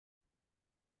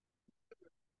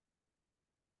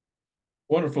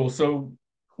Wonderful. So,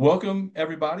 welcome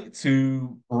everybody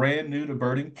to Brand New to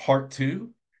Birding Part 2.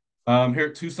 Here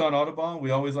at Tucson Audubon,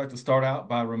 we always like to start out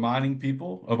by reminding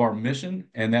people of our mission,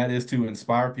 and that is to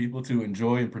inspire people to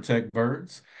enjoy and protect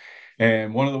birds.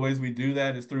 And one of the ways we do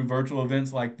that is through virtual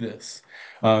events like this.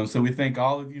 So, we thank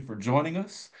all of you for joining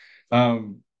us.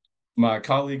 Um, my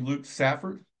colleague Luke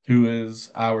Safford, who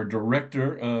is our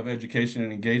Director of Education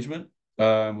and Engagement,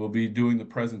 will be doing the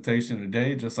presentation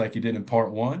today, just like he did in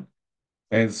Part 1.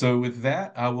 And so with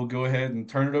that, I will go ahead and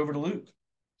turn it over to Luke.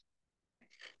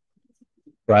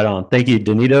 Right on. Thank you,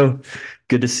 Danito.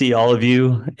 Good to see all of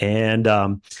you. And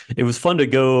it was fun to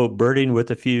go birding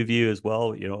with a few of you as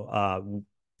well.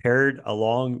 Paired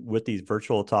along with these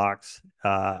virtual talks,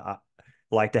 I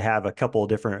like to have a couple of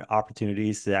different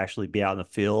opportunities to actually be out in the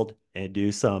field and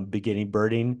do some beginning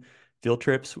birding field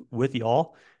trips with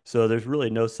y'all. So there's really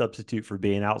no substitute for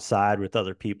being outside with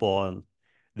other people, and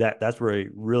that's where I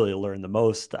really learn the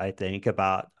most, I think,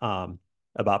 about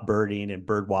birding and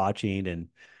bird watching and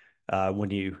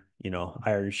when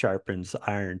iron sharpens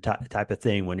iron type of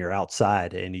thing when you're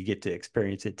outside and you get to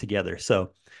experience it together.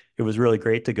 So it was really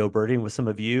great to go birding with some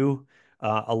of you.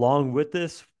 Along with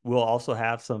this, we'll also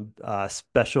have some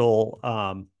special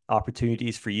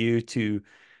opportunities for you to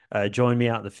join me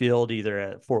out in the field, either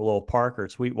at Fort Lowell Park or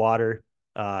Sweetwater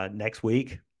next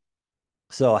week.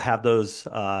 So I have those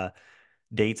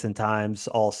dates and times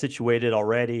all situated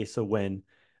already. So when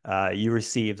you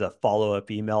receive the follow-up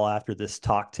email after this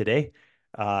talk today,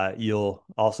 you'll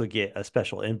also get a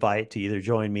special invite to either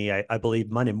join me, I believe,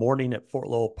 Monday morning at Fort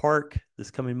Lowell Park this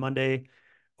coming Monday,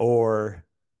 or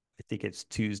I think it's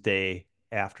Tuesday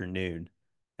afternoon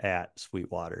at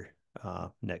Sweetwater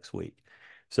next week.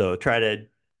 So try to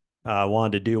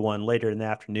wanted to do one later in the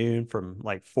afternoon from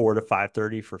like 4 to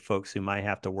 5:30 for folks who might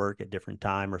have to work at different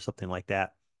time or something like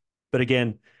that. But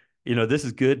again, this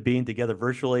is good being together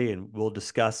virtually, and we'll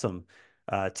discuss some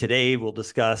today. We'll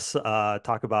discuss,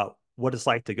 talk about what it's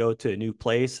like to go to a new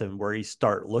place and where you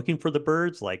start looking for the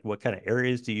birds. Like, what kind of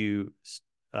areas do you,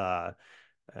 uh,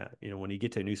 when you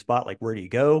get to a new spot, like where do you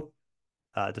go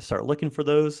to start looking for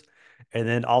those? And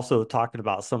then also talking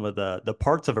about some of the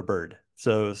parts of a bird.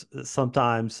 So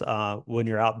sometimes when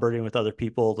you're out birding with other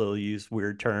people, they'll use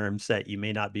weird terms that you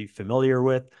may not be familiar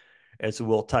with. And so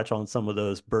we'll touch on some of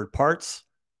those bird parts.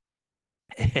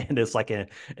 And it's like an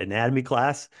anatomy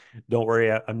class. Don't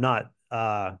worry, I'm not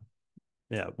yeah,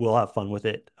 we'll have fun with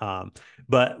it.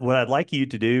 But what I'd like you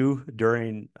to do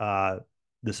during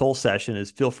this whole session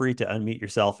is feel free to unmute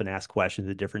yourself and ask questions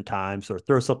at different times, or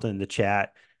throw something in the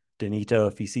chat.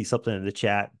 Danito, if you see something in the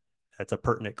chat that's a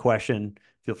pertinent question,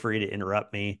 feel free to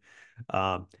interrupt me.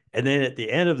 And then at the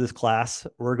end of this class,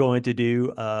 we're going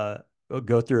to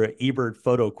go through an eBird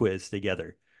photo quiz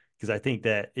together. Because I think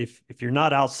that if you're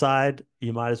not outside,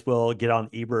 you might as well get on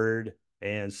eBird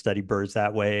and study birds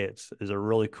that way. It's a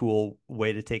really cool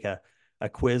way to take a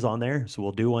quiz on there. So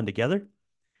we'll do one together.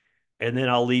 And then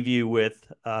I'll leave you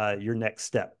with your next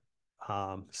step.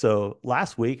 So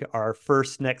last week, our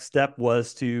first next step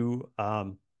was or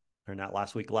not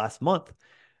last week, last month,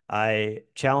 I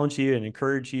challenge you and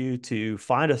encourage you to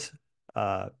find us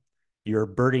your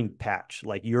birding patch,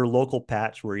 like your local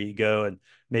patch where you go and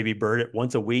maybe bird it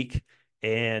once a week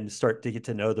and start to get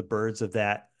to know the birds of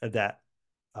that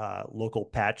local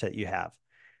patch that you have.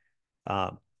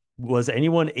 Um, was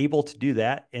anyone able to do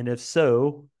that? And if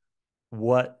so,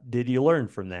 what did you learn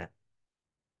from that?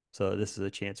 So this is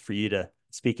a chance for you to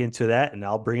speak into that, and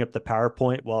I'll bring up the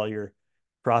PowerPoint while you're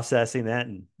processing that.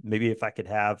 And maybe if I could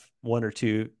have one or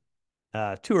two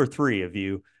or three of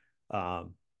you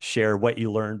share what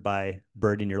you learned by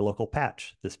birding your local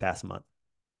patch this past month.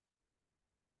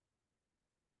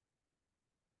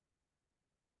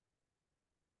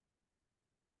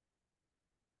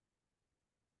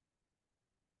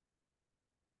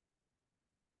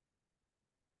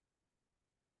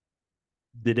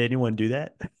 Did anyone do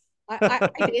that? I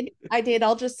did. I did.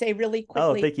 I'll just say really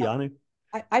Oh, quickly. thank you, Anu.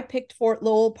 I picked Fort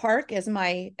Lowell Park as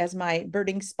my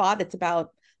birding spot. It's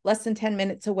about less than 10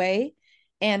 minutes away.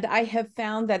 And I have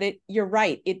found that you're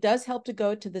right. It does help to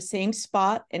go to the same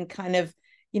spot and kind of,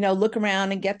 look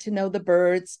around and get to know the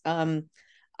birds.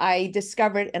 I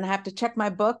discovered, and I have to check my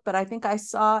book, but I think I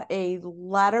saw a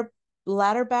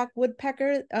ladderback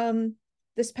woodpecker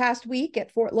this past week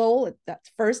at Fort Lowell.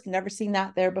 That's first, never seen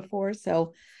that there before.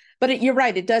 So, but you're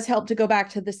right. It does help to go back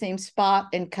to the same spot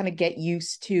and kind of get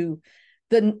used to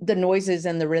the noises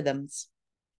and the rhythms.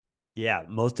 Yeah,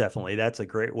 most definitely. That's a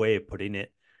great way of putting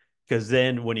it. Because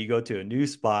then when you go to a new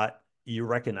spot, you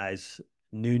recognize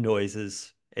new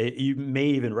noises. You may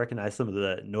even recognize some of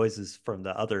the noises from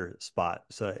the other spot.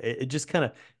 So it just kind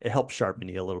of it helps sharpen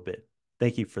you a little bit.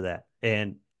 Thank you for that.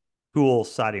 And cool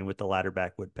sighting with the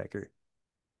ladderback woodpecker.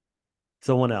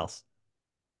 Someone else.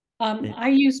 I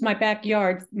use my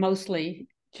backyard mostly,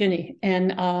 Ginny,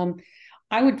 and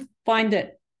I would find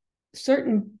that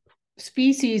certain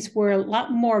species were a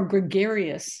lot more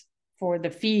gregarious for the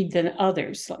feed than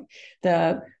others. Like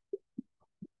the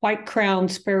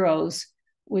white-crowned sparrows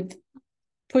would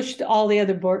push all the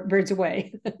other birds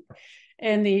away,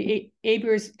 and the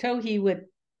Aber's towhee would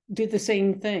do the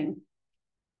same thing.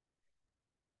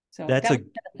 So That's that was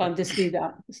kind of fun to see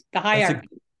the hierarchy.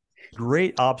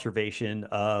 Great observation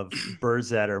of birds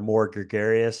that are more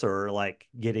gregarious or like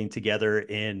getting together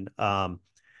in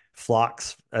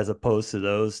flocks as opposed to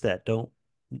those that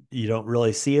you don't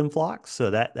really see in flocks.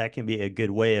 So that can be a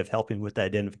good way of helping with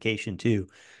identification too.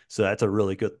 So that's a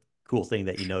really cool thing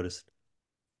that you noticed.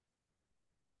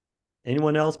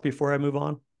 Anyone else before I move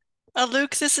on?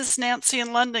 Luke, this is Nancy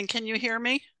in London. Can you hear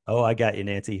me? Oh, I got you,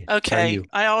 Nancy. Okay. How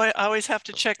are you? I always have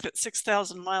to check that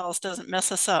 6,000 miles doesn't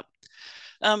mess us up.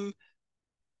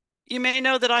 You may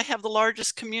know that I have the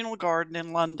largest communal garden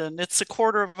in London. It's a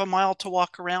quarter of a mile to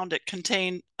walk around it,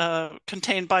 contained by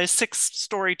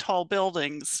 6-story tall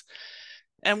buildings.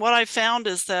 And what I found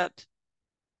is that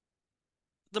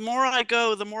the more I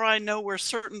go, the more I know where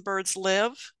certain birds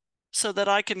live, so that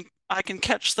I can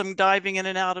catch them diving in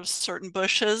and out of certain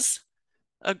bushes,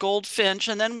 a goldfinch,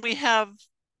 and then we have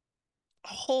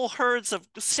whole herds of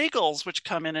seagulls which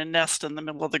come in and nest in the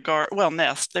middle of the garden. Well,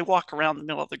 they walk around the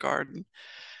middle of the garden.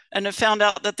 And I found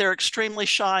out that they're extremely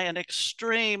shy and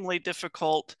extremely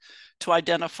difficult to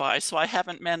identify. So I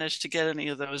haven't managed to get any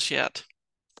of those yet.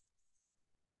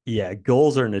 Yeah,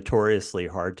 gulls are notoriously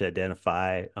hard to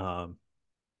identify.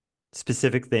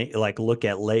 Specific thing like look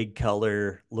at leg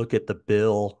color, look at the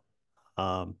bill.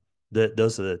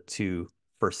 Those are the two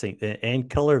first things. And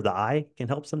color of the eye can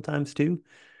help sometimes too.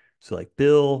 So like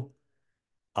bill,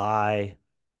 eye,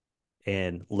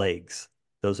 and legs.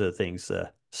 Those are the things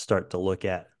to start to look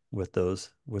at with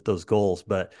those goals.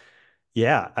 But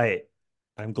yeah,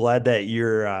 I'm glad that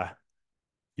you're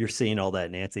seeing all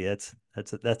that, Nancy.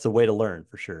 That's a way to learn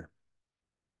for sure.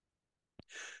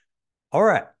 All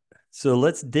right, so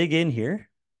let's dig in here.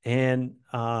 And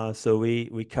so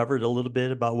we covered a little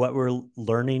bit about what we're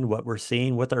learning, what we're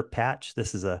seeing with our patch.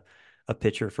 This is a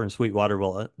picture from Sweetwater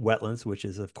Wetlands, which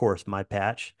is of course my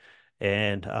patch.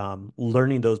 And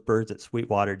learning those birds at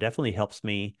Sweetwater definitely helps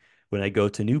me when I go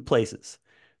to new places.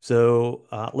 So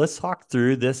let's talk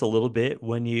through this a little bit.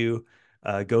 When you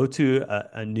go to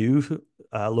a new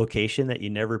location that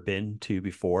you've never been to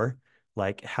before,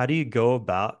 like how do you go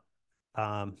about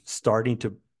starting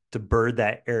to bird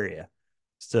that area?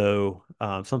 So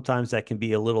sometimes that can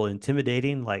be a little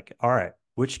intimidating, like, all right,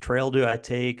 which trail do I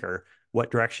take or what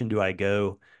direction do I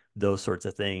go? Those sorts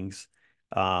of things.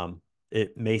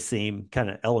 It may seem kind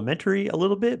of elementary a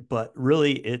little bit, but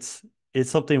really it's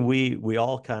something we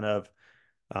all kind of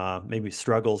maybe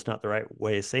struggle is not the right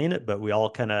way of saying it, but we all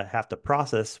kind of have to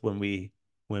process when we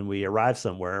arrive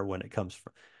somewhere when it comes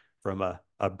from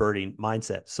a birding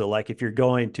mindset. So like if you're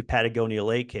going to Patagonia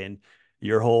Lake and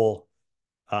your whole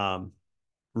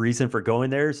reason for going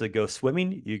there is to go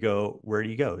swimming, where do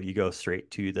you go? You go straight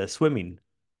to the swimming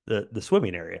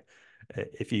area.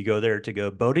 If you go there to go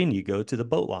boating, you go to the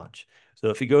boat launch. So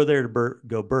if you go there to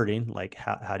go birding, like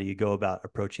how do you go about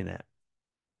approaching that?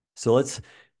 So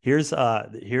here's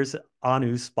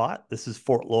Anu's spot. This is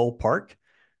Fort Lowell Park.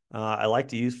 I like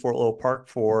to use Fort Lowell Park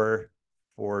for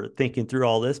thinking through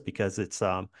all this because it's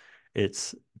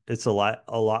a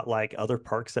lot like other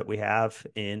parks that we have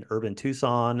in urban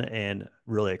Tucson and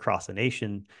really across the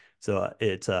nation. So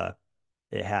it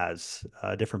has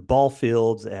different ball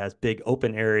fields. It has big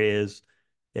open areas.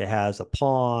 It has a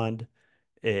pond.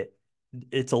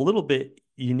 It's a little bit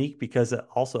unique because it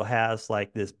also has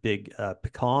like this big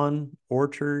pecan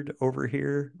orchard over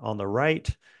here on the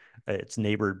right. It's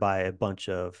neighbored by a bunch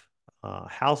of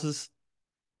houses.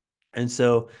 And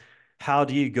so how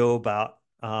do you go about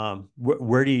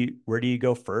where do you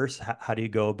go first? How do you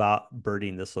go about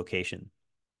birding this location?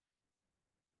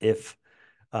 If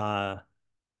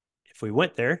we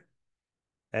went there,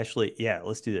 actually, yeah,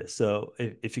 let's do this. So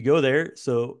if you go there,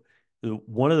 so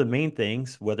one of the main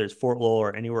things, whether it's Fort Lowell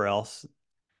or anywhere else,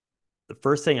 the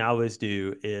first thing I always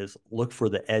do is look for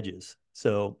the edges.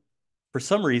 So for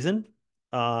some reason,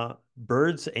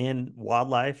 birds and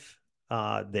wildlife,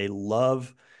 they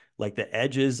love like the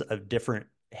edges of different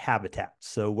habitats.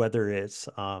 So whether it's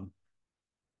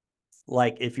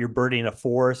like if you're birding a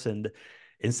forest and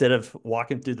instead of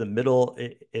walking through the middle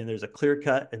and there's a clear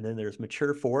cut and then there's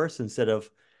mature forest, instead of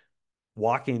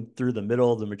walking through the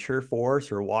middle of the mature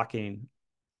forest or walking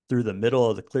through the middle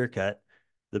of the clear cut,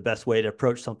 the best way to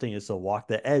approach something is to walk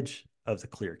the edge of the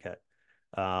clear cut.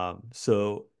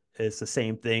 So it's the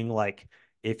same thing. Like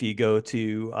if you go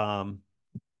to,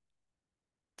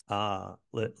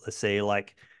 let's say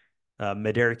like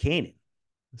Madera Canyon.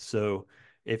 So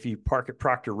if you park at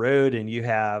Proctor Road and you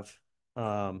have,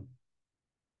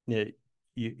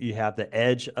 you have the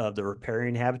edge of the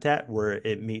riparian habitat where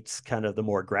it meets kind of the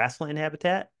more grassland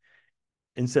habitat,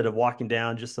 instead of walking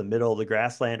down just the middle of the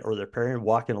grassland or the riparian,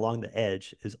 walking along the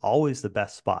edge is always the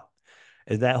best spot.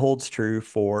 And that holds true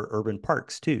for urban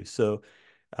parks too. So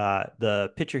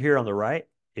the picture here on the right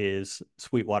is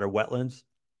Sweetwater Wetlands.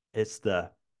 It's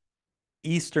the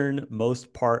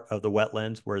easternmost part of the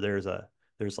wetlands where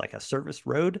there's like a service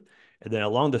road. And then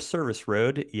along the service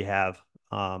road, you have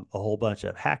a whole bunch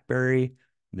of hackberry,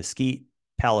 mesquite,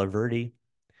 palo verde.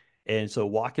 And so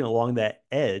walking along that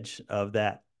edge of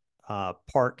that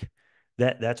park,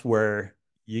 that's where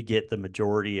you get the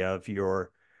majority of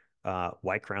your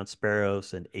white-crowned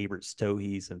sparrows and Abert's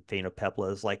towhees and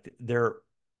phainopeplas. Like they're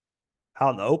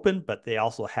out in the open, but they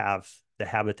also have the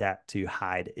habitat to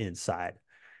hide inside.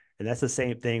 And that's the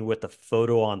same thing with the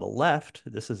photo on the left.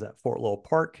 This is at Fort Lowell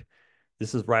Park.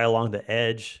 This is right along the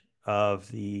edge of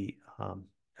the,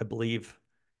 I believe,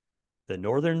 the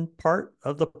northern part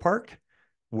of the park,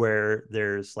 where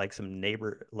there's like some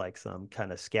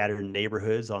kind of scattered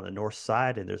neighborhoods on the north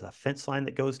side, and there's a fence line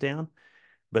that goes down.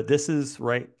 But this is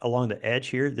right along the edge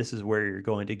here. This is where you're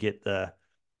going to get the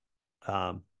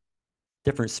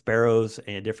different sparrows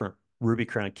and different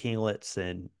ruby-crowned kinglets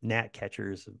and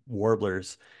gnatcatchers,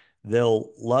 warblers. They'll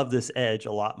love this edge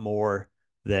a lot more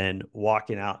than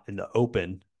walking out in the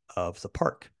open of the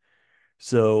park.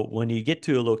 So when you get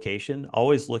to a location,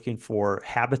 always looking for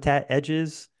habitat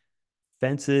edges,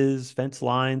 fences, fence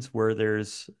lines where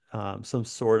there's some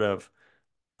sort of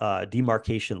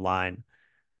demarcation line,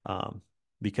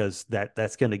 because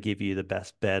that's going to give you the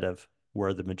best bet of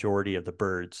where the majority of the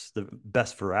birds, the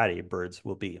best variety of birds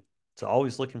will be. So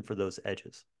always looking for those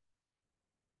edges.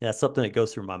 That's something that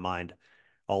goes through my mind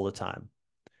all the time.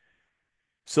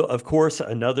 So of course,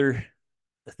 another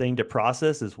thing to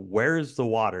process is where's the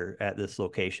water at this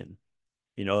location?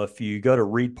 You know, if you go to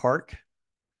Reed Park,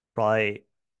 probably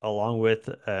along with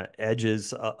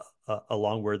edges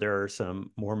along where there are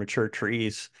some more mature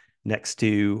trees next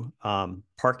to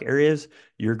park areas,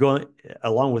 you're going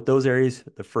along with those areas.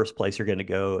 The first place you're going to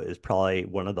go is probably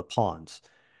one of the ponds.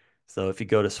 So if you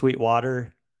go to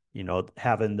Sweetwater, you know,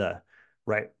 having the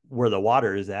right where the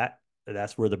water is at,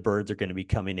 that's where the birds are going to be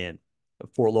coming in.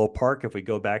 Fort Lowell Park, if we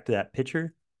go back to that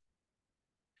picture,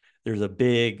 there's a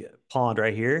big pond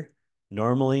right here.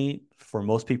 Normally, for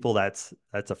most people, that's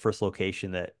a first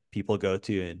location that people go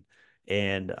to,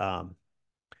 and I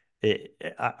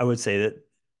would say that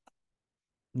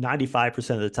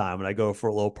 95% of the time when I go to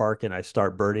Fort Lowell Park and I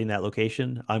start birding that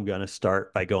location, I'm going to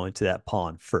start by going to that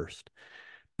pond first.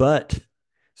 But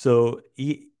so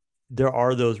there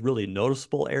are those really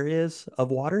noticeable areas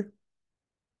of water,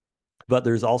 but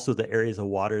there's also the areas of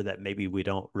water that maybe we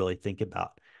don't really think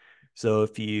about. So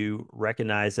if you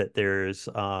recognize that there's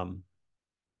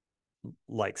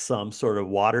like some sort of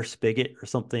water spigot or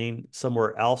something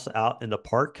somewhere else out in the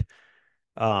park,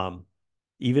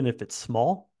 even if it's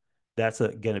small, that's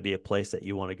going to be a place that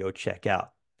you want to go check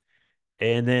out.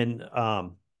 And then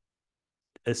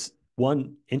it's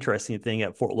one interesting thing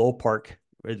at Fort Lowell Park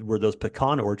where those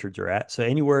pecan orchards are at. So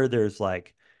anywhere there's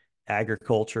like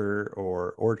agriculture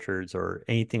or orchards or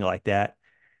anything like that,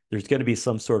 there's going to be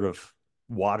some sort of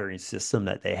watering system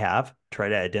that they have. Try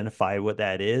to identify what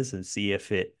that is and see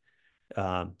if it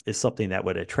is something that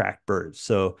would attract birds.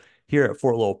 So here at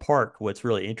Fort Lowell Park, what's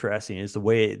really interesting is the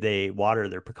way they water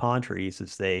their pecan trees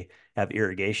is they have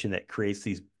irrigation that creates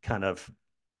these kind of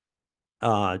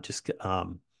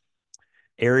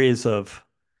areas of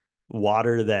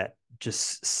water that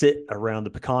just sit around the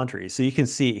pecan tree. So you can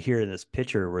see it here in this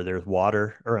picture where there's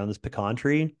water around this pecan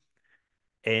tree.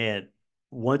 And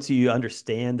once you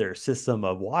understand their system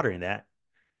of watering that,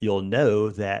 you'll know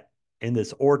that in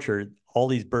this orchard, all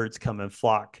these birds come and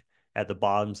flock at the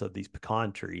bottoms of these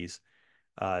pecan trees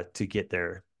to get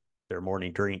their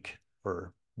morning drink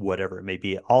or whatever it may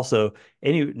be. Also,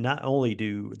 not only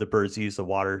do the birds use the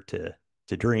water to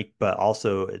drink, but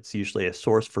also it's usually a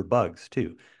source for bugs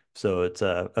too. So it's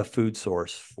a food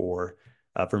source for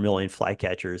vermilion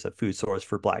flycatchers, a food source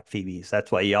for black phoebes.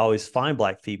 That's why you always find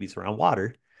black phoebes around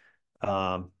water,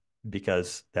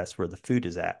 because that's where the food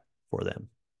is at for them.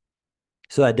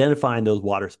 So identifying those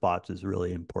water spots is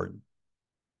really important.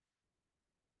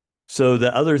 So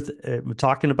the other, we're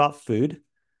talking about food.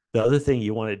 The other thing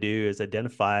you want to do is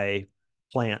identify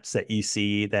plants that you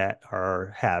see that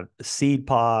have seed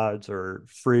pods or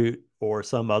fruit or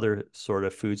some other sort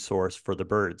of food source for the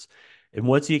birds. And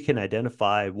once you can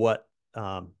identify what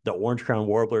the orange crown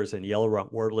warblers and yellow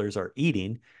rump warblers are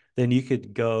eating, then you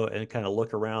could go and kind of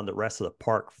look around the rest of the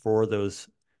park for those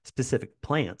specific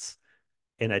plants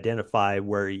and identify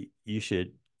where you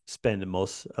should spend the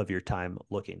most of your time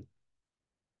looking.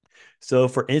 So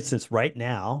for instance, right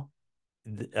now,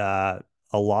 a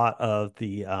lot of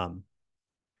the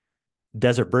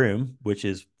desert broom, which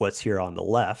is what's here on the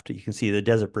left, you can see the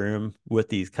desert broom with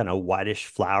these kind of whitish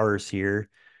flowers here.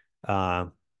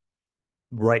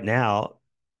 Right now,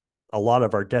 a lot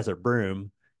of our desert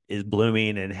broom is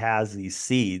blooming and has these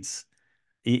seeds.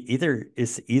 Either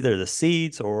the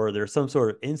seeds or there's some sort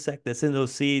of insect that's in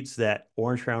those seeds that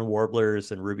orange crown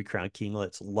warblers and ruby crown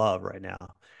kinglets love right now.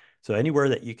 So anywhere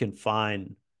that you can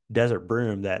find desert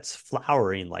broom that's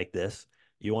flowering like this,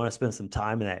 you want to spend some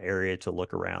time in that area to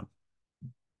look around.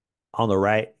 On the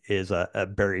right is a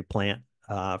berry plant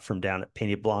from down at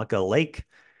Peña Blanca Lake.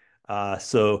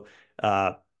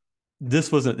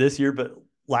 This wasn't this year, but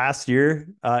last year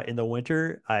in the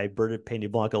winter, I birded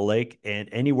Peña Blanca Lake, and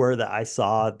anywhere that I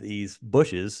saw these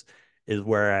bushes is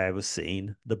where I was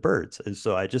seeing the birds. And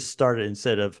so I just started,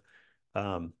 instead of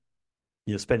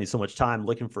spending so much time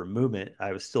looking for movement,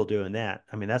 I was still doing that.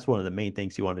 I mean, that's one of the main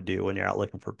things you want to do when you're out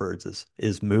looking for birds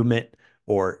is movement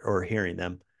or hearing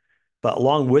them. But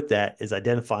along with that is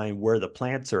identifying where the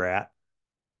plants are at,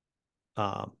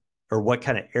 or what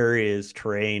kind of areas,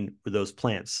 terrain where those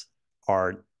plants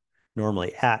are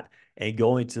normally at, and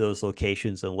going to those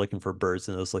locations and looking for birds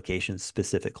in those locations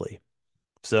specifically.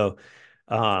 So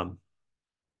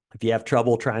if you have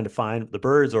trouble trying to find the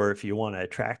birds, or if you want to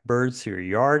attract birds to your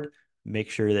yard, make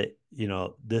sure that,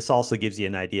 this also gives you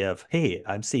an idea of, hey,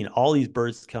 I'm seeing all these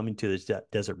birds coming to this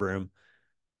desert broom.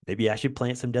 Maybe I should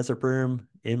plant some desert broom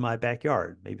in my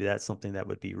backyard. Maybe that's something that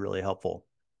would be really helpful.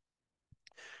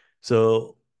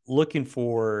 So looking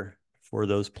for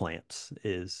those plants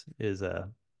is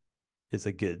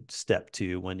a good step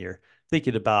too when you're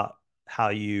thinking about how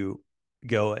you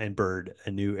go and bird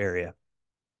a new area.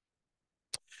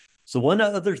 So one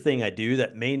other thing I do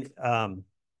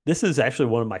this is actually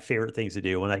one of my favorite things to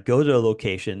do when I go to a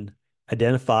location,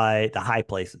 identify the high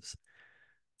places.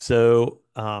 So,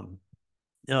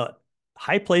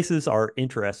 high places are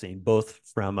interesting, both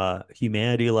from a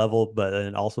humanity level, but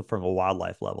then also from a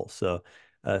wildlife level. So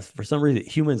for some reason,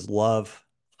 humans love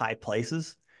high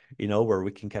places, where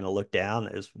we can kind of look down,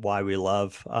 is why we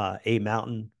love A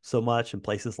Mountain so much and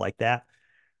places like that.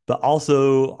 But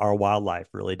also our wildlife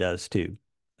really does too,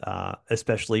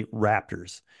 especially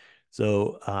raptors.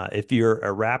 So if you're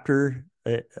a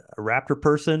raptor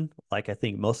person, like I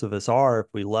think most of us are, if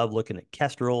we love looking at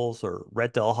kestrels or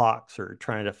red-tailed hawks or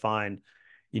trying to find,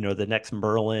 the next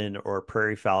merlin or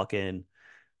prairie falcon,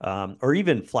 or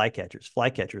even flycatchers.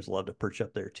 Flycatchers love to perch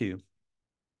up there too.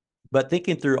 But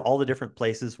thinking through all the different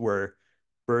places where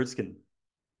birds can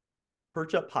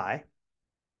perch up high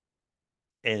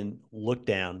and look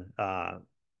down.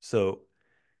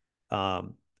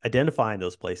 Identifying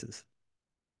those places.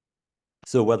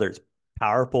 So whether it's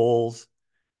power poles,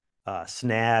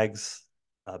 snags,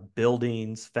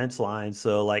 buildings, fence lines.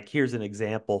 So like, here's an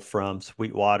example from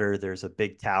Sweetwater. There's a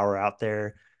big tower out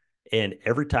there. And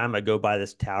every time I go by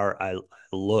this tower, I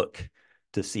look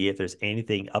to see if there's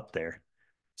anything up there.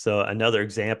 So another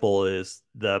example is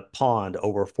the pond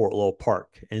over Fort Lowell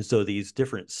Park. And so these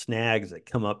different snags that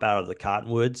come up out of the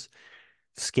cottonwoods,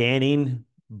 scanning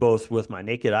both with my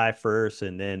naked eye first,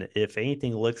 and then if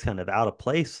anything looks kind of out of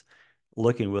place,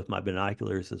 looking with my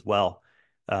binoculars as well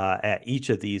at each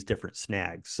of these different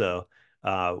snags. So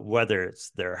whether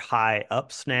it's their high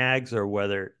up snags or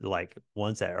whether like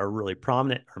ones that are really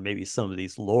prominent, or maybe some of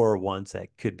these lower ones that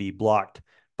could be blocked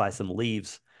by some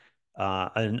leaves.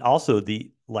 And also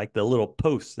the little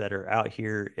posts that are out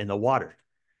here in the water.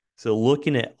 So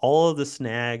looking at all of the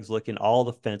snags, looking at all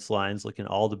the fence lines, looking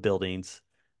at all the buildings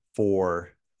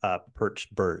for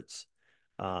perched birds.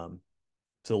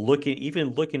 So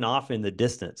looking off in the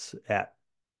distance at,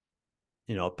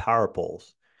 power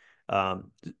poles.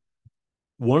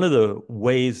 One of the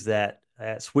ways that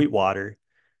at Sweetwater,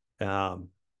 that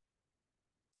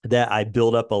I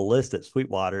build up a list at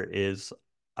Sweetwater is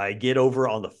I get over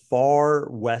on the far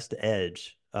west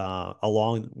edge,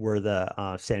 along where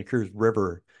the Santa Cruz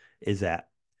River is at.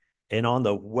 And on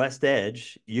the west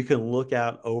edge, you can look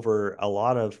out over a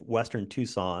lot of western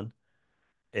Tucson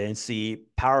and see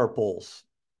power poles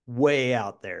way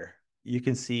out there. You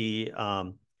can see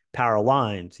power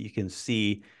lines. You can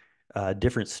see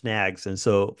different snags. And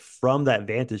so from that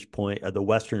vantage point of the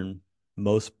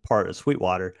westernmost part of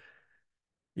Sweetwater,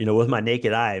 with my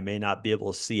naked eye, I may not be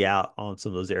able to see out on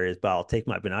some of those areas, but I'll take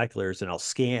my binoculars and I'll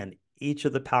scan each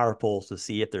of the power poles to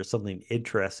see if there's something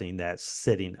interesting that's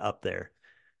sitting up there,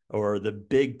 or the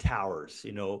big towers.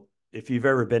 If you've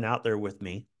ever been out there with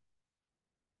me,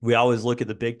 we always look at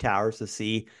the big towers to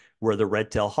see where the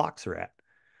red-tailed hawks are at.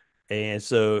 And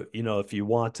so, if you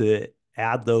want to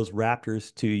add those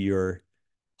raptors to your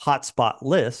hotspot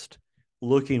list,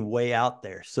 looking way out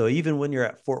there. So even when you're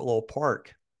at Fort Lowell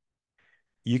Park,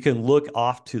 you can look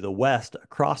off to the west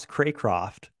across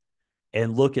Craycroft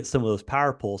and look at some of those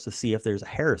power poles to see if there's a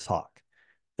Harris hawk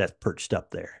that's perched up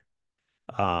there.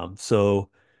 So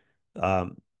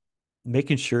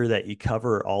making sure that you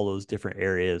cover all those different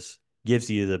areas gives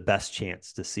you the best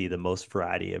chance to see the most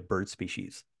variety of bird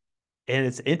species. And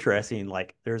it's interesting,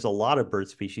 like there's a lot of bird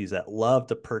species that love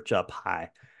to perch up high,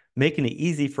 making it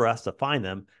easy for us to find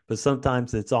them, but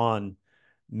sometimes it's on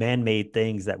man-made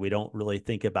things that we don't really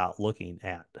think about looking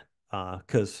at.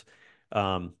 Because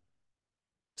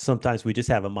sometimes we just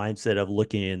have a mindset of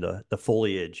looking in the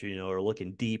foliage, or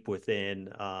looking deep within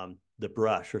the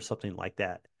brush or something like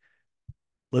that.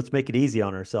 Let's make it easy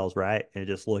on ourselves, right? And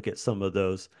just look at some of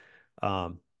those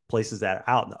places that are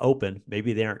out in the open.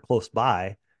 Maybe they aren't close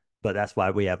by, but that's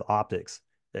why we have optics,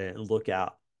 and look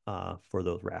out for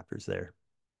those raptors there.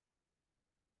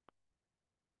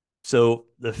 So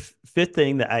the fifth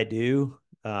thing that I do,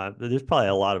 there's probably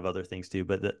a lot of other things too,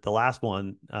 but the last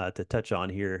one to touch on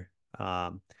here,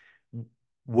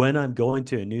 when I'm going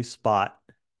to a new spot,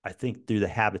 I think through the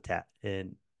habitat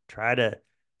and try to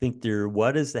think through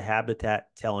what is the habitat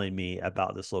telling me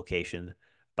about this location,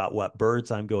 about what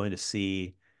birds I'm going to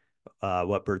see,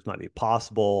 what birds might be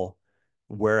possible,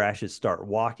 where I should start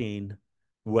walking,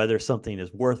 whether something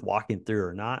is worth walking through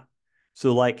or not.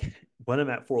 So like when I'm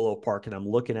at Fort Lowell Park and I'm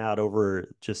looking out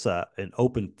over just an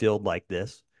open field like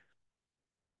this,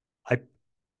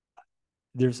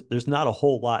 there's not a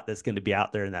whole lot that's going to be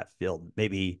out there in that field.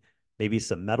 Maybe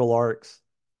some meadowlarks,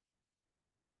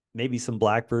 maybe some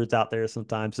blackbirds out there.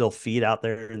 Sometimes they'll feed out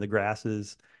there in the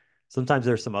grasses. Sometimes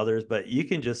there's some others, but you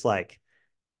can just like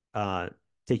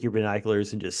take your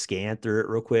binoculars and just scan through it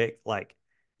real quick. Like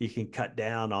you can cut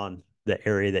down on the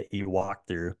area that you walk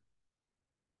through,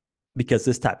 because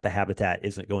this type of habitat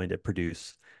isn't going to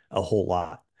produce a whole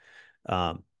lot.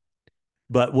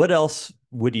 But what else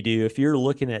would you do if you're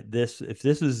looking at this? If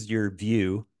this is your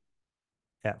view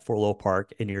at Fort Lowell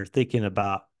Park and you're thinking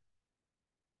about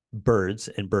birds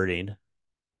and birding,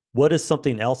 what is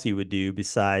something else you would do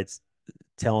besides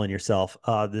telling yourself,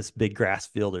 this big grass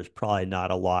field, there's probably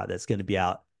not a lot that's going to be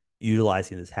out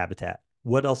utilizing this habitat?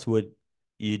 What else would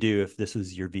you do if this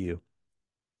was your view?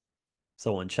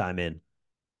 Someone chime in.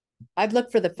 I'd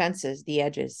look for the fences, the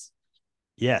edges.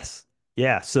 Yes.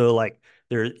 Yeah. So like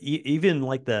there, even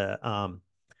like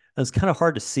it's kind of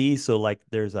hard to see. So like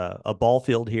there's a ball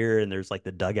field here and there's like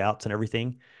the dugouts and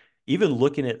everything. Even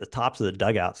looking at the tops of the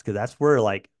dugouts, because that's where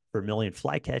like vermilion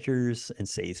flycatchers and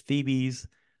Say's phoebes,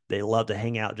 they love to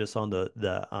hang out just on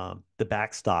the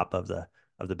backstop of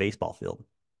the baseball field.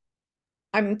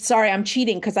 I'm sorry, I'm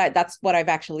cheating because that's what I've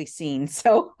actually seen.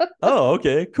 So Oh,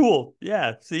 okay, cool.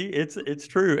 Yeah, see, it's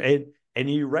true. And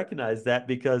you recognize that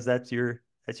because that's your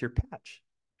patch.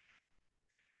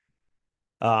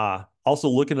 Also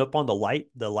looking up on the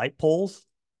light poles,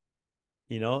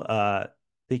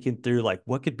 thinking through like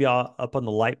what could be up on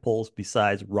the light poles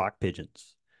besides rock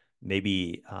pigeons.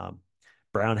 Maybe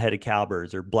brown-headed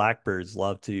cowbirds or blackbirds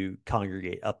love to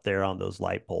congregate up there on those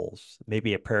light poles.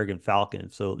 Maybe a peregrine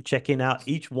falcon. So checking out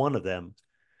each one of them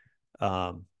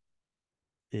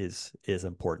is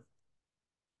important.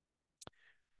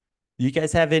 Do you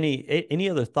guys have any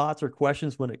other thoughts or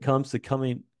questions when it comes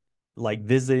to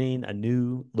visiting a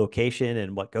new location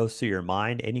and what goes through your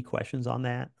mind? Any questions on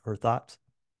that or thoughts?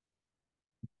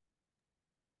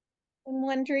 I'm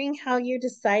wondering how you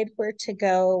decide where to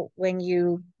go when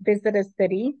you visit a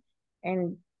city,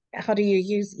 and how do you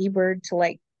use eBird to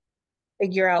like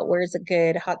figure out where's a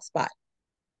good hotspot?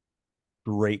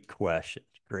 Great question.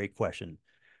 Great question.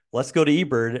 Let's go to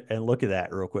eBird and look at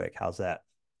that real quick. How's that?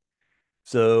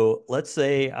 So let's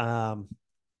say,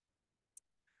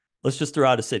 let's just throw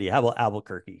out a city. How about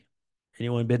Albuquerque?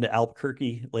 Anyone been to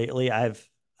Albuquerque lately? I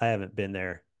haven't been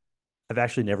there. I've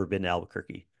actually never been to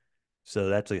Albuquerque. So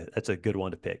that's a good one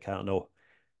to pick. I don't know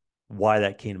why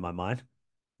that came to my mind.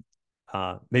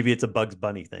 Maybe it's a Bugs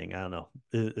Bunny thing. I don't know.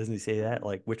 Doesn't he say that?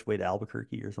 Like which way to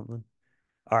Albuquerque or something?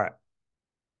 All right.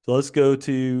 So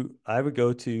I would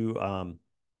go to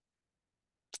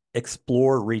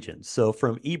explore regions. So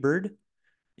from eBird,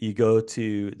 you go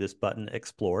to this button,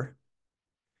 explore.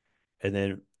 And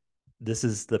then this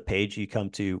is the page you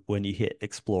come to when you hit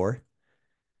explore.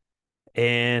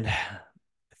 And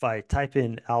if I type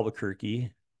in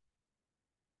Albuquerque,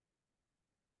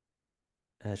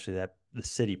 actually that the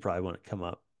city probably won't come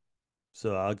up.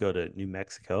 So I'll go to New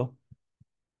Mexico.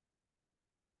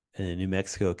 And then New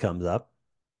Mexico comes up.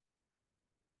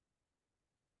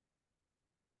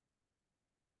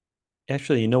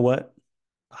 Actually, you know what?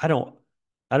 I don't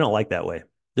I don't like that way.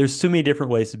 There's too many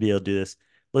different ways to be able to do this.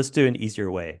 Let's do an easier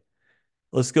way.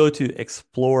 Let's go to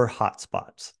explore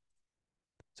hotspots.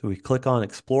 So we click on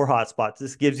explore hotspots.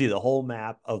 This gives you the whole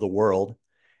map of the world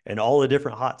and all the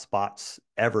different hotspots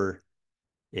ever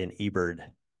in eBird.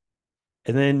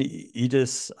 And then you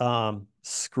just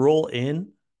scroll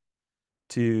in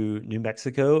to New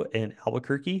Mexico and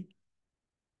Albuquerque.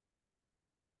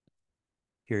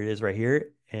 Here it is right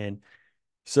here. And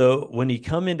so when you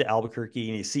come into Albuquerque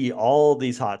and you see all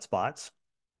these hotspots,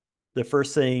 the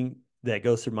first thing that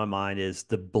goes through my mind is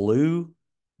the blue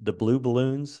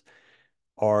balloons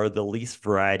are the least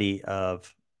variety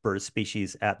of bird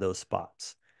species at those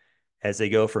spots. As they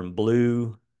go from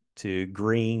blue to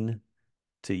green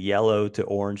to yellow to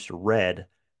orange to red,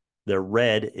 the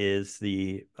red is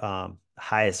the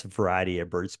highest variety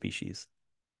of bird species.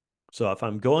 So if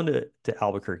I'm going to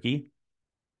Albuquerque,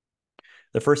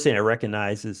 the first thing I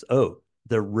recognize is, oh,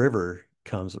 the river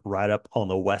comes right up on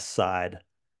the west side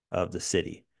of the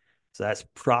city. So that's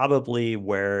probably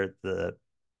where the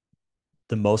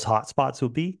most hotspots will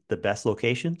be, the best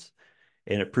locations.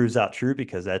 And it proves out true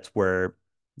because that's where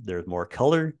there's more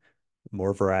color,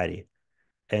 more variety.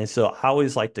 And so I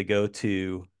always like to go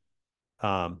to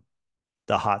um,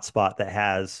 the hotspot that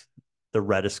has the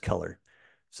reddest color.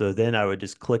 So then I would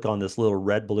just click on this little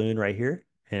red balloon right here,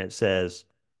 and it says,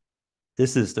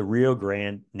 this is the Rio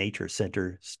Grande Nature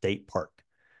Center State Park.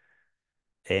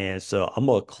 And so I'm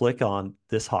going to click on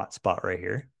this hotspot right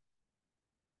here.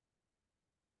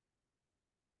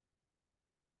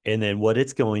 And then what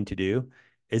it's going to do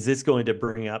is it's going to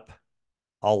bring up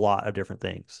a lot of different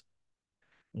things.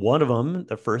 One of them,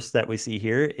 the first that we see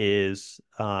here, is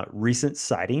recent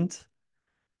sightings.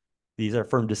 These are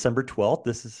from December 12th.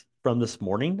 This is from this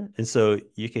morning. And so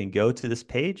you can go to this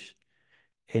page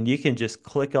and you can just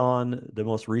click on the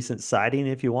most recent sighting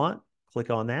if you want. Click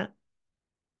on that.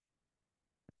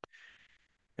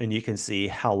 And you can see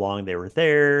how long they were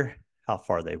there, how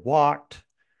far they walked,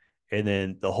 and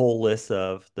then the whole list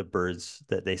of the birds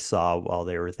that they saw while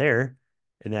they were there.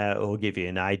 And that will give you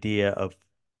an idea of,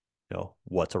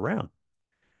 what's around.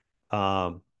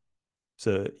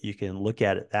 So you can look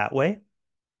at it that way.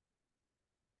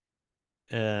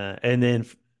 And then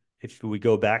if we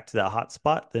go back to that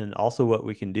hotspot, then also what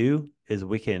we can do is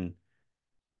we can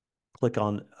click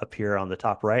on up here on the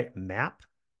top right, map.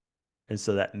 And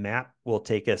so that map will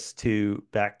take us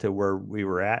back to where we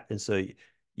were at. And so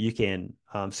you can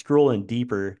scroll in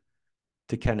deeper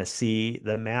to kind of see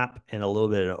the map and a little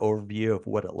bit of an overview of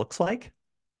what it looks like.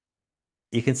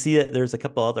 You can see that there's a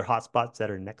couple other hotspots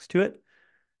that are next to it.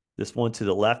 This one to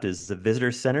the left is the visitor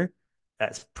center.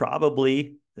 That's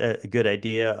probably a good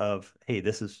idea of, hey,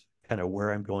 this is kind of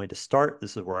where I'm going to start.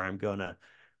 This is where I'm going to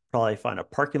probably find a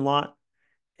parking lot.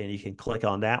 And you can click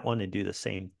on that one and do the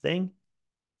same thing.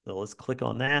 So let's click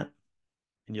on that.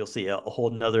 And you'll see a whole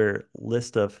nother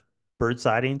list of bird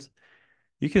sightings.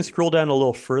 You can scroll down a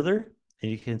little further and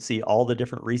you can see all the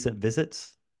different recent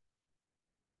visits.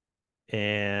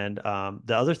 And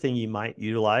the other thing you might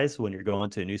utilize when you're going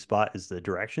to a new spot is the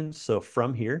directions. So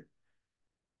from here,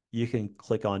 you can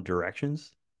click on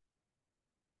directions.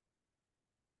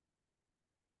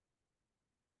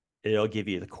 It'll give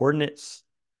you the coordinates.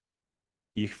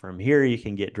 From here, you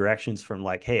can get directions from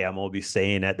like, hey, I'm going to be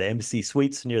staying at the Embassy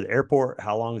Suites near the airport.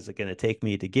 How long is it going to take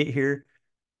me to get here?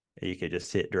 And you could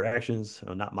just hit directions.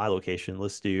 Oh, not my location.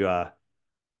 Let's do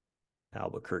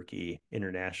Albuquerque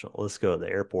International. Let's go to the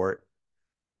airport.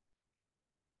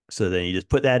 So then you just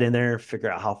put that in there,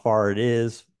 figure out how far it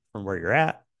is from where you're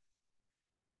at.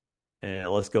 And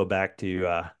let's go back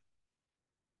to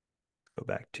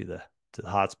the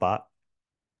hotspot.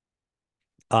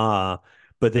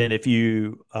 But then if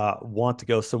you want to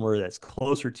go somewhere that's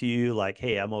closer to you, like,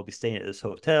 hey, I'm gonna be staying at this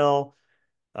hotel.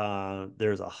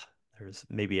 There's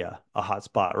maybe a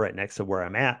hotspot right next to where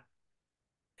I'm at.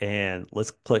 And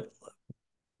let's click,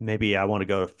 maybe I want to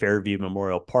go to Fairview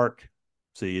Memorial Park.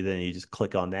 So then you just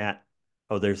click on that.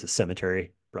 Oh, there's a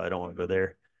cemetery. Probably don't want to go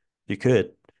there. You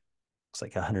could. It's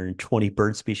like 120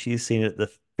 bird species seen at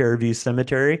the Fairview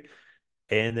Cemetery.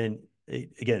 And then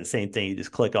again, same thing. You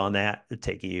just click on that to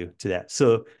take you to that.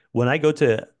 So when I go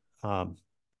to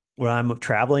when I'm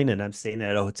traveling and I'm staying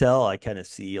at a hotel, I kind of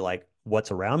see like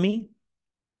what's around me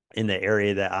in the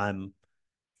area that I'm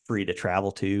free to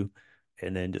travel to.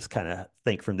 and then just kind of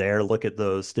think from there, look at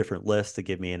those different lists to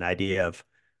give me an idea of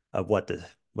what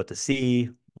to see,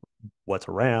 what's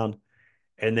around.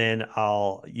 And then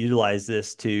I'll utilize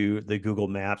this to the Google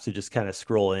Maps to just kind of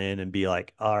scroll in and be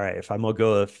like, all right, if I'm gonna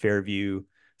go to Fairview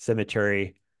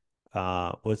Cemetery,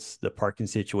 what's the parking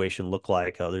situation look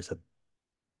like? Oh, there's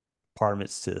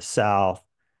apartments to the south.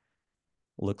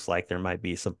 Looks like there might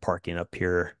be some parking up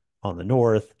here on the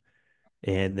north.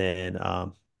 And then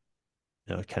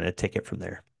kind of take it from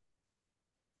there.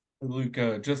 Luke,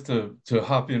 just to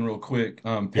hop in real quick,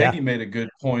 Yeah. Peggy made a good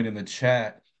point in the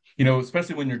chat.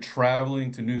 Especially when you're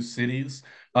traveling to new cities,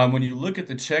 when you look at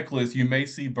the checklist, you may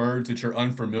see birds that you're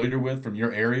unfamiliar with from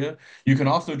your area. You can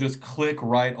also just click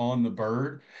right on the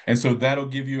bird, and so that'll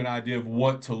give you an idea of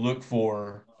what to look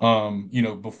for,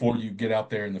 before you get out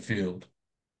there in the field.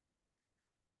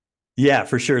 Yeah,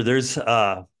 for sure. There's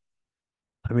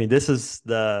this is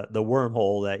the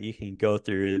wormhole that you can go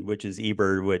through, which is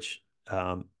eBird, which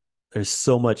there's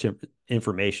so much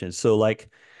information. So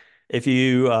like if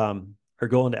you are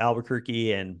going to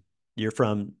Albuquerque and you're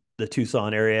from the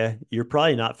Tucson area, you're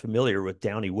probably not familiar with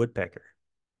downy woodpecker.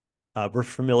 We're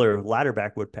familiar with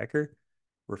ladderback woodpecker.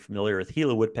 We're familiar with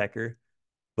Gila woodpecker,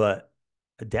 but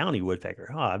a downy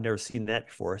woodpecker, I've never seen that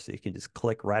before. So you can just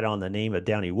click right on the name of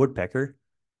downy woodpecker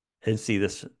and see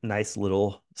this nice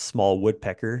little small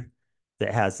woodpecker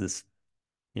that has this,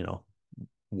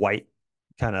 white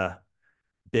kind of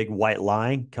big white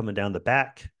line coming down the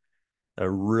back, a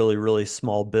really, really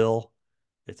small bill.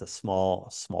 It's a small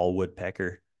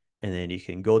woodpecker. And then you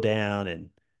can go down and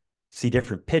see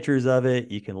different pictures of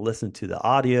it. You can listen to the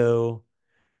audio.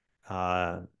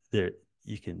 There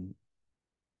you can,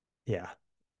 yeah,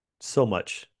 so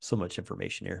much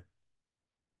information here.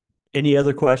 Any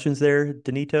other questions there,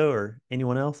 Danito, or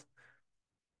anyone else?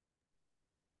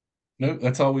 Nope,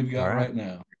 that's all we've got All right. right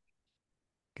now.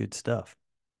 Good stuff.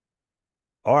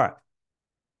 All right.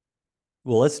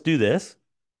 Well, let's do this.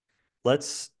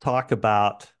 Let's talk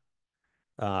about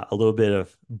a little bit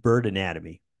of bird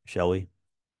anatomy, shall we?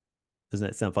 Doesn't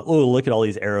that sound fun? Oh, look at all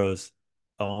these arrows.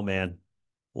 Oh, man.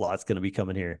 Lots going to be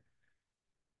coming here.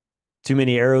 Too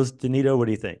many arrows, Danito? What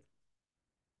do you think?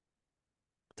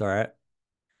 It's all right.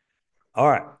 All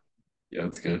right. Yeah,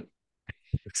 that's good.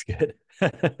 Looks good.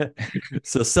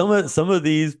 So some of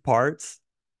these parts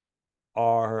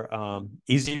are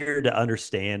easier to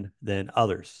understand than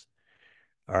others.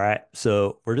 All right.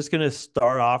 So we're just going to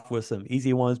start off with some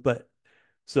easy ones. But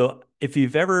so if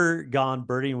you've ever gone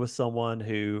birding with someone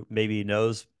who maybe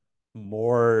knows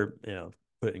more,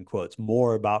 put in quotes,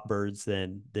 more about birds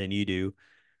than you do,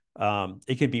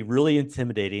 it can be really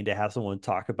intimidating to have someone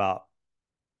talk about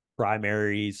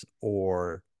primaries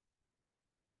or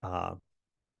uh,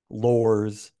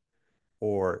 lures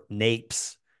or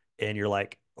napes, and you're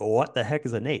like, what the heck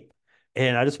is a nape?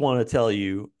 And I just want to tell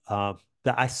you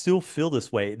that I still feel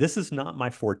this way. This is not my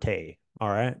forte. All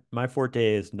right. My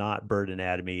forte is not bird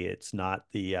anatomy. It's not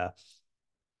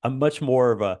I'm much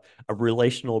more of a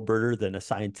relational birder than a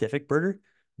scientific birder,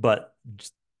 but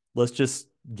let's just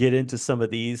get into some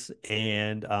of these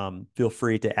and feel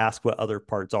free to ask what other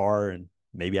parts are, and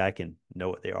maybe I can know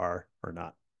what they are or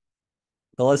not.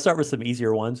 So let's start with some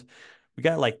easier ones. We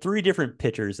got like 3 different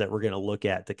pictures that we're going to look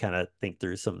at to kind of think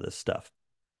through some of this stuff.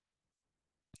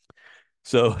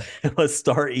 So let's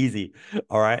start easy.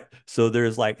 All right. So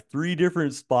there's like 3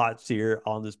 different spots here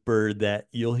on this bird that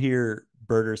you'll hear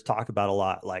birders talk about a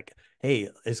lot. Like, hey,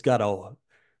 it's got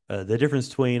the difference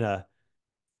between a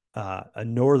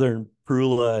northern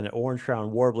parula and an orange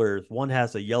crown warbler. One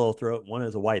has a yellow throat, one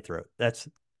has a white throat. That's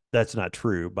not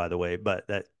true, by the way, but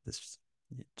that's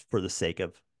for the sake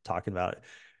of talking about it.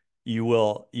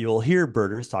 You'll hear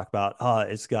birders talk about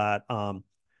it's got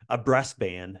a breast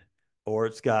band, or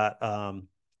it's got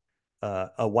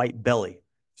a white belly.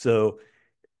 So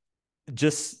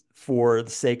just for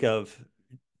the sake of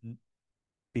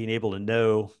being able to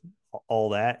know all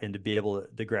that and to be able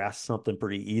to grasp something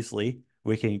pretty easily,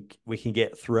 we can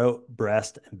get throat,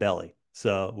 breast, and belly.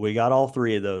 So we got all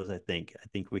 3 of those. I think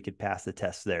we could pass the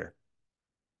test there.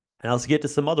 And let's get to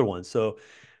some other ones. So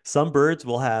some birds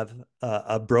will have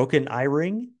a broken eye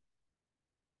ring,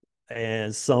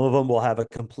 and some of them will have a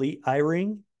complete eye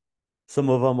ring. Some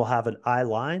of them will have an eye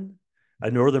line. A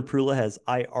northern parula has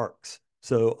eye arcs.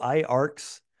 So eye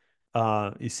arcs,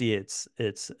 you see it's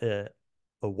a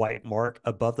white mark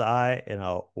above the eye and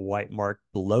a white mark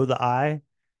below the eye.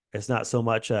 It's not so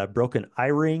much a broken eye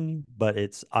ring, but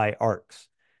it's eye arcs.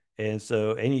 And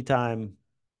so anytime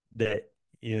that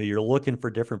you're looking for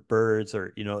different birds,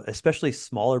 or especially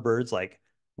smaller birds like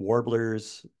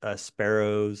warblers,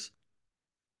 sparrows,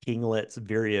 kinglets,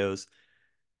 vireos,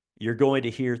 you're going to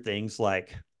hear things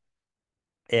like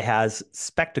it has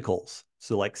spectacles.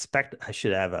 So like I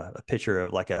should have a picture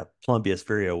of like a Plumbeus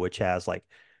vireo, which has like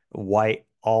white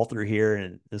all through here,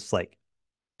 and it's like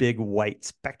big white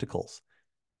spectacles.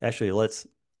 Actually, let's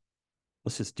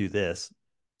just do this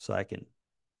so I can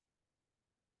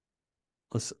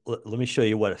let me show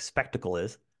you what a spectacle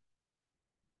is.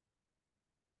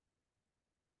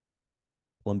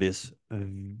 Plumbeus. Oh,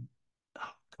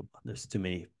 come on, there's too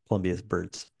many Plumbeus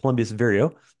birds. Plumbeus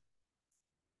vireo.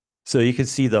 So you can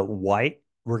see the white.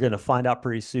 We're going to find out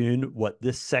pretty soon what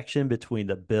this section between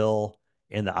the bill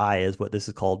and the eye is, what this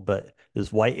is called. But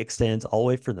this white extends all the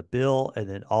way from the bill and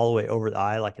then all the way over the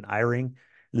eye like an eye ring.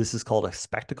 This is called a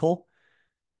spectacle.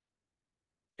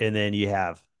 And then you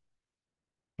have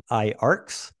eye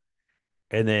arcs.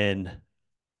 And then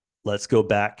let's go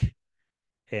back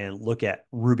and look at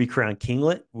ruby crown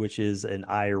kinglet, which is an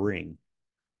eye ring.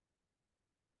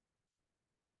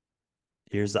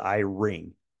 Here's the eye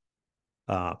ring.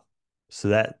 So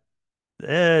that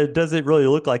it doesn't really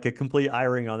look like a complete eye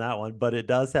ring on that one, but it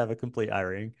does have a complete eye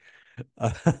ring.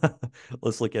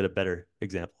 Let's look at a better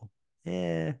example.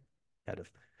 Yeah, kind of.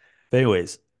 But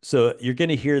anyways, so you're going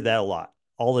to hear that a lot.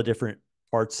 All the different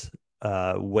parts,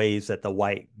 ways that the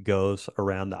white goes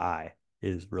around the eye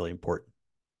is really important.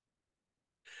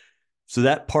 So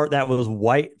that part that was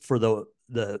white for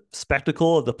the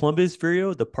spectacle of the Plumbeus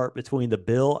vireo, the part between the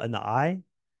bill and the eye,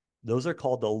 those are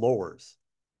called the lores.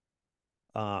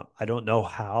 I don't know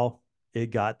how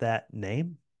it got that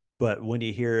name, but when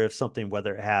you hear of something,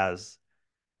 whether it has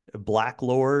black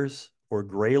lores or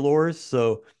gray lores,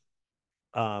 so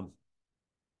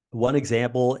one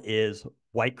example is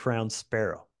white-crowned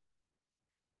sparrow.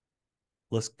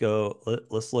 Let's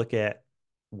look at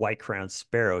white-crowned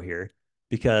sparrow here,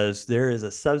 because there is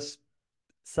a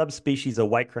subspecies of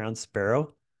white-crowned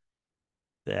sparrow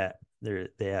that they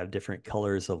have different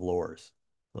colors of lores.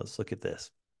 Let's look at this.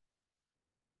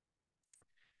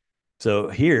 So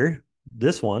here,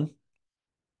 this one,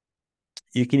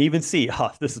 you can even see,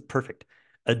 oh, this is perfect.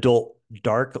 Adult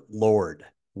dark lored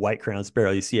white-crowned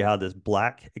sparrow. You see how this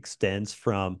black extends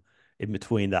from in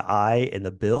between the eye and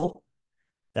the bill?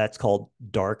 That's called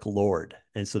dark lored.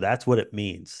 And so that's what it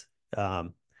means.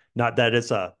 Not that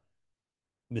it's a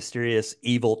mysterious,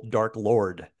 evil, dark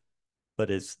lord,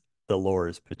 but it's the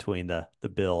lores between the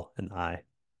bill and the eye.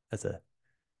 That's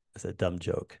a dumb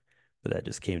joke, but that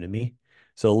just came to me.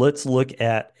 So let's look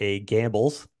at a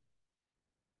Gambel's.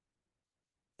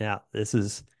 Now, this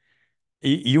is,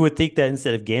 you would think that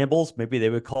instead of Gambel's, maybe they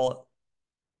would call it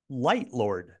Light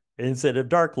Lord instead of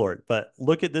Dark Lord. But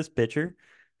look at this picture.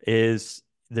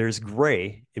 There's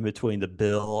gray in between the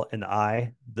bill and the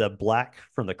eye. The black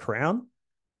from the crown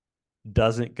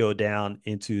doesn't go down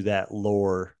into that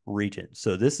lower region.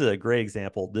 So this is a great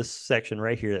example. This section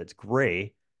right here that's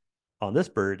gray on this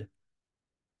bird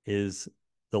is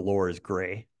the lore is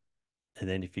gray. And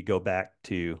then if you go back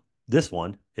to this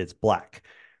one, it's black.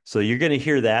 So you're going to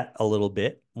hear that a little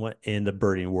bit in the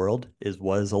birding world is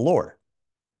what is a lore.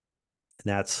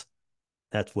 And that's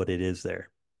what it is there.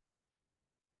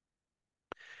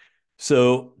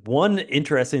 So one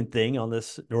interesting thing on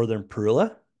this northern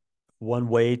parula, one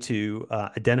way to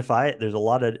identify it, there's a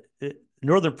lot of,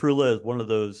 northern parula is one of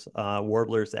those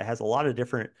warblers that has a lot of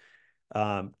different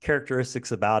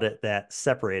characteristics about it that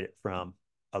separate it from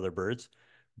other birds.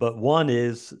 But one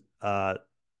is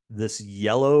this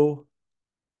yellow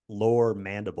lower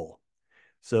mandible.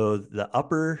 So the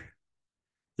upper,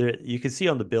 you can see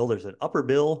on the bill, there's an upper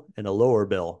bill and a lower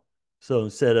bill. So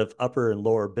instead of upper and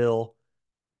lower bill,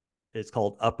 it's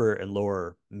called upper and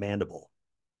lower mandible.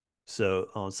 So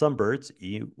on some birds,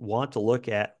 you want to look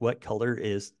at what color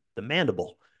is the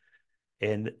mandible.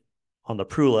 And on the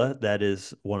parula, that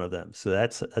is one of them. So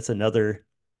that's another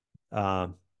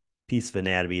piece of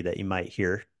anatomy that you might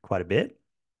hear quite a bit.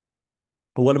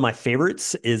 But one of my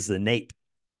favorites is the nape.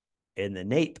 And the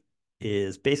nape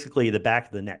is basically the back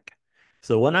of the neck.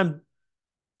 So when I'm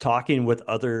talking with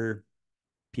other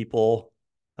people,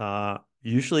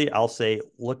 usually I'll say,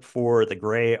 look for the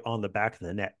gray on the back of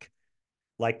the neck.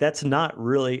 Like that's not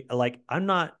really like I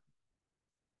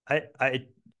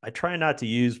try not to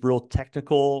use real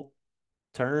technical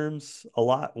terms a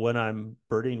lot when I'm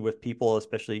birding with people,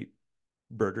 especially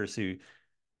birders who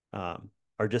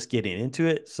are just getting into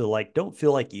it. So like, don't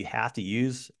feel like you have to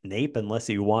use nape unless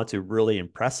you want to really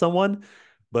impress someone.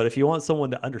 But if you want someone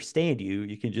to understand you,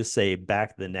 you can just say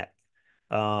back of the neck.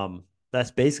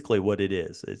 That's basically what it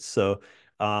is. It's so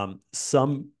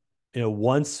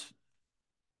once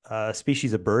a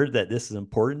species of bird that this is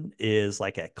important is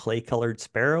like a clay-colored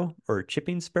sparrow or a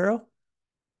chipping sparrow.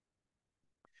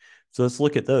 So let's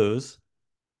look at those.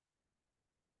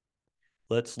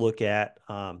 let's look at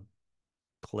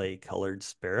clay colored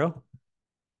sparrow.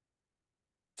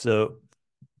 So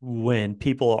when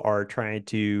people are trying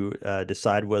to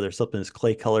decide whether something is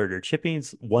clay colored or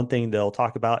chippings, one thing they'll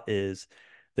talk about is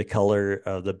the color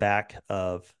of the back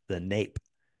of the nape.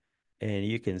 And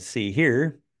you can see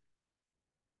here,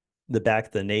 the back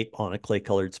of the nape on a clay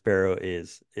colored sparrow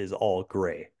is all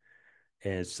gray.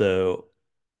 And so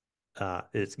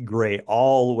it's gray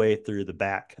all the way through the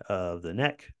back of the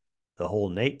neck, the whole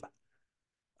nape.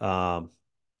 Let's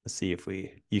see if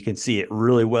you can see it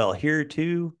really well here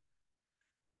too.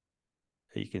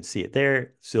 You can see it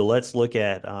there. So let's look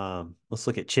at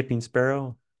chipping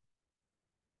sparrow.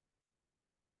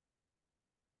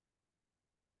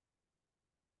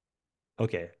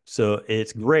 Okay, so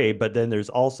it's gray, but then there's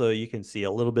also, you can see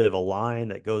a little bit of a line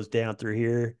that goes down through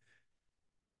here.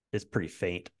 It's pretty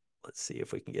faint. Let's see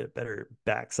if we can get a better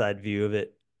backside view of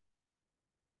it.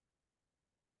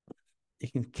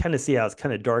 You can kind of see how it's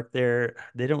kind of dark there.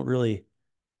 They don't really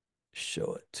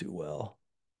show it too well.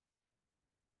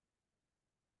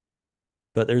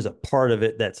 But there's a part of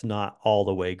it that's not all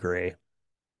the way gray.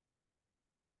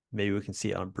 Maybe we can see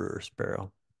it on brewer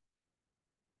sparrow.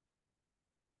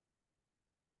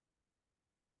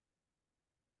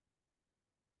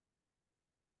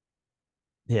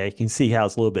 Yeah, you can see how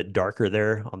it's a little bit darker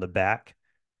there on the back.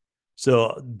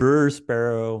 So brewer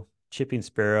sparrow, chipping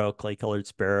sparrow, clay colored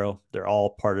sparrow, they're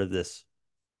all part of this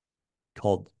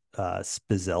called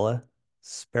Spizella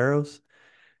sparrows.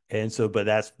 And so, but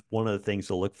that's one of the things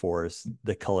to look for is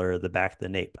the color of the back of the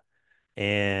nape.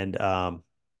 And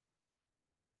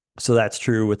so that's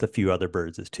true with a few other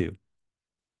birds as too.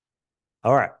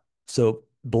 All right. So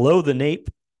below the nape,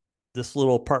 this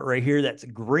little part right here, that's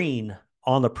green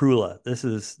on the prula. This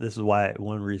is why,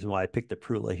 one reason why I picked the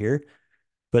prula here.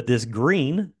 But this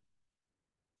green,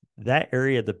 that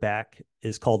area of the back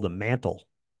is called the mantle.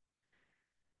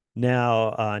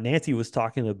 Now, Nancy was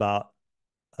talking about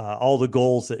all the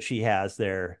gulls that she has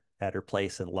there at her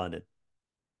place in London.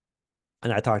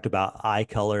 And I talked about eye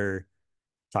color,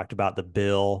 talked about the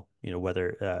bill,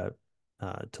 whether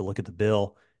to look at the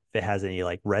bill, if it has any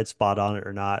like red spot on it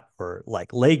or not, or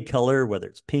like leg color, whether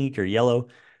it's pink or yellow.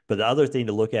 But the other thing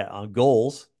to look at on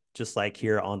gulls, just like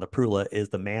here on the prula, is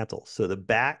the mantle. So the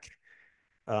back,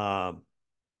 and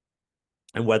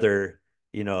whether,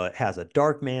 it has a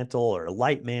dark mantle or a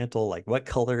light mantle, like what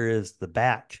color is the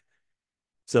back?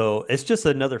 So it's just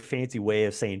another fancy way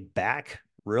of saying back,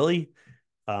 really.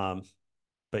 But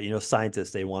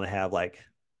scientists, they want to have like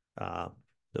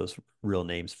those real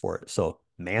names for it. So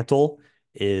mantle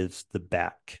is the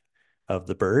back of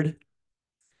the bird.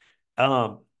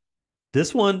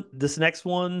 This next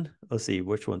one, let's see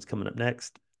which one's coming up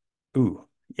next. Ooh,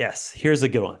 yes, here's a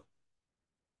good one.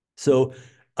 So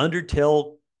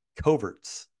undertail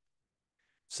coverts.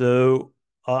 So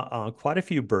on quite a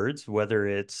few birds, whether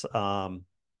it's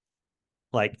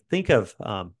like think of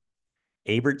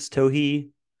Abert's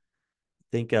towhee,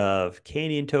 think of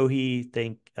Canyon towhee,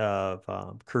 think of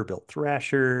curve-billed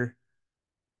thrasher,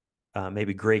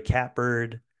 maybe gray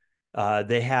catbird.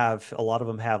 They have, a lot of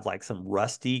them have like some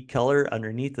rusty color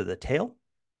underneath of the tail.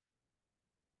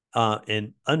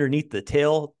 And underneath the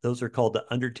tail, those are called the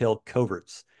undertail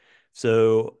coverts.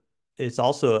 So it's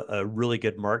also a really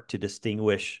good mark to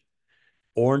distinguish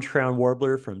orange crown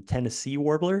warbler from Tennessee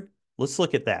warbler. Let's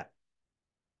look at that.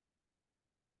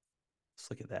 Let's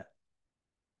look at that.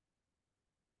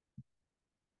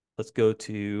 Let's go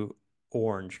to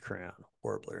orange crown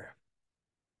warbler.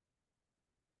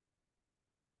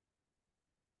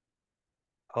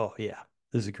 Oh yeah,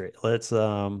 this is great. Let's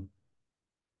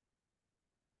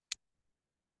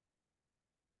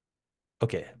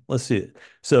okay, let's see it.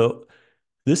 So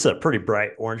this is a pretty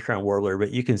bright orange crown warbler, but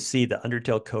you can see the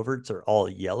undertail coverts are all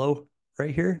yellow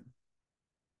right here.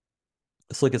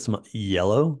 Let's look at some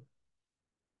yellow.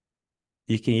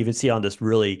 You can even see on this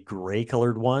really gray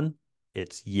colored one,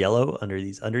 it's yellow under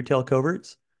these undertail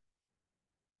coverts.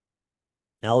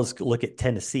 Now let's look at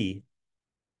Tennessee.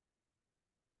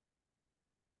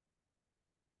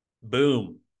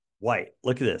 Boom, white.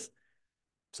 Look at this.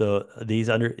 So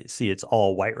see, it's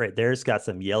all white right there. It's got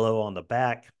some yellow on the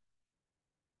back,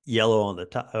 yellow on the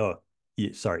top. Oh,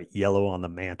 sorry, yellow on the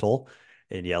mantle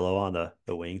and yellow on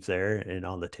the wings there and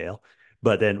on the tail.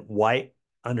 But then white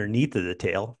underneath of the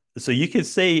tail. So you could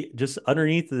say just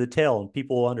underneath of the tail and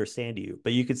people will understand you.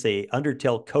 But you could say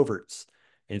undertail coverts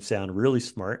and sound really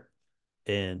smart.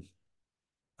 And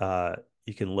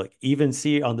you can look, even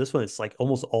see on this one, it's like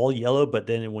almost all yellow. But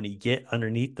then when you get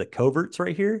underneath the coverts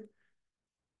right here,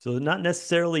 so not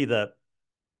necessarily the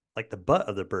butt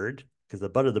of the bird, because the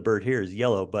butt of the bird here is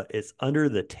yellow, but it's under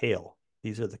the tail.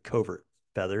 These are the coverts.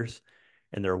 feathers,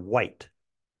 and they're white.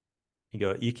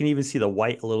 You can even see the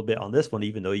white a little bit on this one,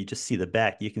 even though you just see the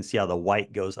back. You can see how the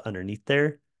white goes underneath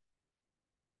there.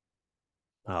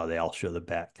 Oh, they all show the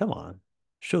back. Come on,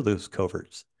 show those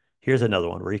coverts. Here's another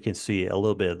one where you can see a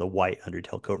little bit of the white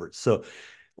undertail coverts. So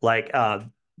like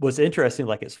what's interesting,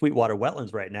 like at Sweetwater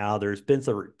Wetlands right now, there's been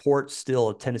some reports still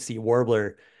of Tennessee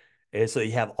warbler. And so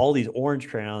you have all these orange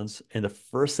crowns, and the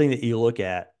first thing that you look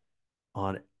at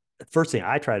first thing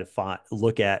I try to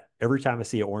look at every time I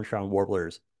see an orange crown warbler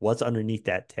is what's underneath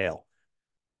that tail.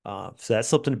 So that's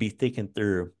something to be thinking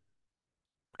through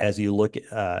as you look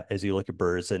at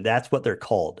birds, and that's what they're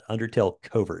called, undertail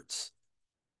coverts.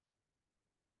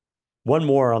 One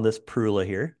more on this Parula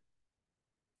here.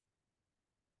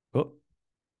 Oh,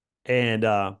 and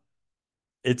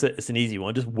it's an easy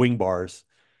one, just wing bars.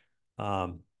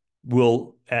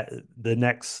 We'll at the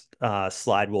next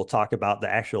slide we'll talk about the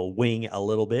actual wing a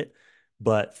little bit,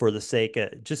 but for the sake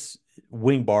of just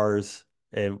wing bars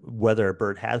and whether a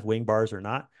bird has wing bars or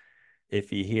not,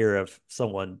 if you hear of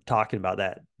someone talking about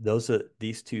that,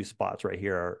 these two spots right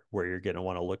here are where you're going to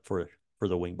want to look for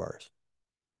the wing bars.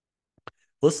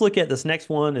 Let's look at this next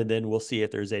one, and then we'll see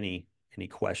if there's any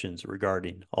questions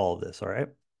regarding all of this. All right.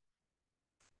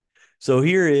 So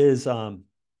here is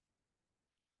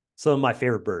some of my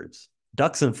favorite birds,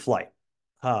 ducks in flight.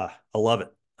 I love it.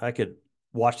 I could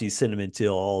watch these cinnamon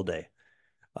teal all day.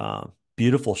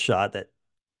 Beautiful shot that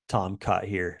Tom caught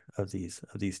here of these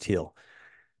teal.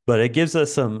 But it gives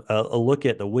us a look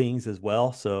at the wings as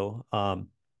well. So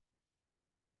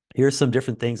here's some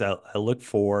different things I look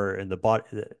for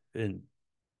in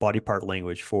body part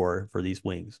language for these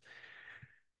wings.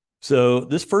 So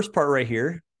this first part right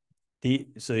here,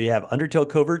 so you have undertail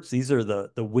coverts. These are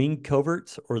the wing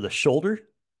coverts or the shoulder.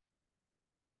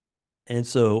 And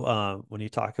so when you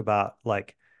talk about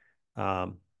like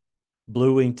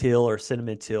blue wing teal or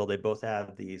cinnamon teal, they both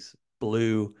have these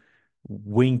blue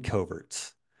wing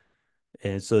coverts.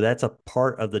 And so that's a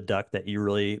part of the duck that you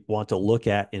really want to look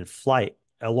at in flight,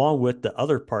 along with the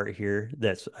other part here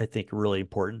that's, I think, really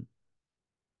important.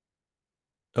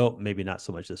 Oh, maybe not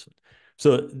so much this one.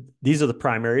 So these are the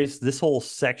primaries. This whole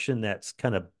section that's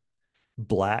kind of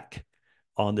black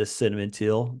on this cinnamon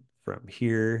teal from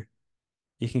here,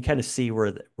 you can kind of see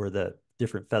where the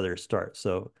different feathers start.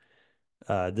 So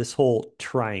this whole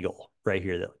triangle right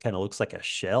here that kind of looks like a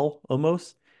shell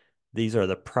almost, these are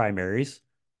the primaries.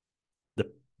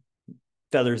 The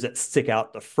feathers that stick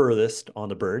out the furthest on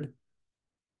the bird.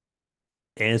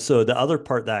 And so the other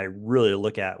part that I really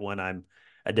look at when I'm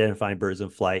identifying birds in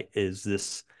flight is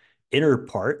this inner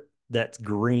part that's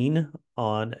green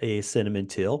on a cinnamon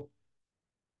teal.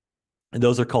 And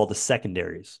those are called the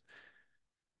secondaries.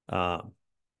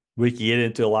 We can get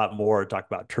into a lot more, talk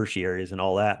about tertiaries and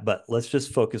all that, but let's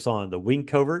just focus on the wing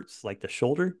coverts, like the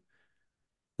shoulder,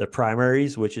 the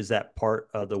primaries, which is that part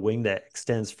of the wing that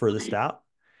extends furthest out,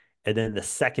 and then the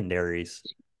secondaries,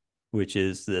 which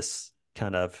is this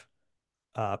kind of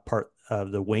part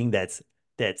of the wing that's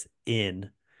in.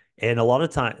 And a lot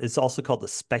of time it's also called the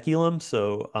speculum.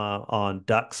 So on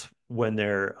ducks when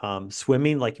they're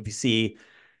swimming, like if you see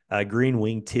a green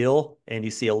winged teal and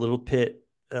you see a little bit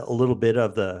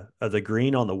of the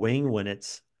green on the wing when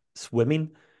it's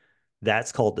swimming,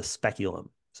 that's called the speculum.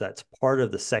 So that's part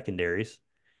of the secondaries,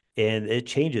 and it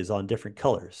changes on different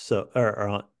colors. So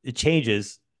it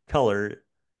changes color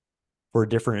for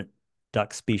different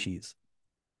duck species.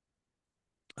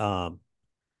 So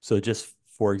just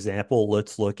for example,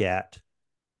 let's look at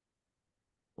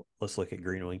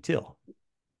green winged teal. And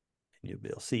you'll be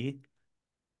able to see.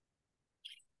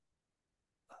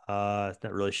 It's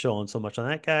not really showing so much on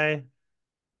that guy,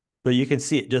 but you can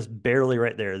see it just barely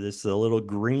right there. This is a little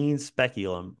green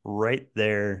speculum right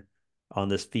there on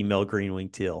this female green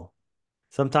winged teal.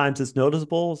 Sometimes it's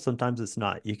noticeable, sometimes it's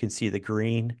not. You can see the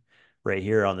green right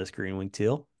here on this green winged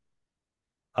teal.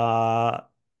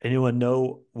 Anyone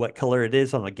know what color it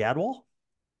is on a gadwall?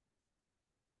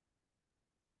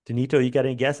 Danito, you got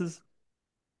any guesses?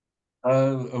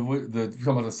 Talking about the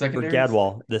For secondaries?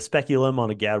 gadwall, the speculum on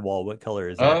a gadwall, what color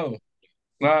is that? Oh,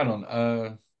 I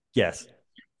don't. Yes,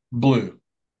 Blue.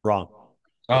 wrong.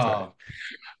 That's all right.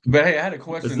 But hey, I had a Is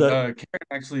question. that Karen,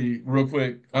 actually, real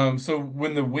quick. So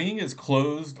when the wing is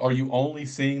closed, are you only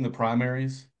seeing the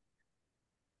primaries?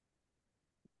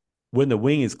 when the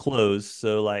wing is closed?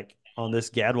 So like on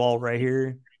this gadwall right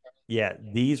here, yeah,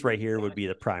 these right here would be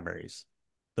the primaries,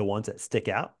 the ones that stick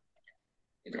out.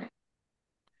 Okay.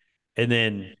 And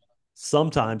then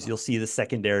sometimes you'll see the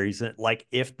secondaries. Like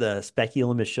if the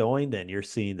speculum is showing, then you're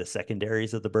seeing the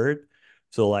secondaries of the bird.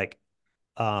 So like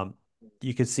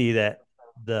you can see that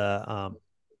the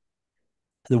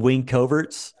The wing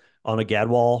coverts on a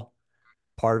gadwall,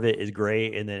 part of it is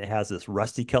gray, and then it has this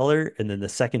rusty color, and then the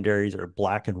secondaries are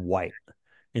black and white.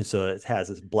 And so it has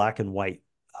this black and white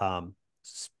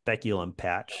speculum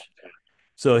patch.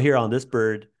 So here on this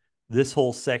bird, this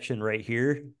whole section right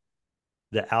here,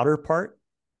 the outer part,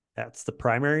 that's the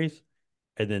primaries,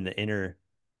 and then the inner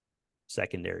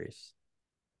secondaries.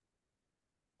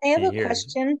 I have And a here,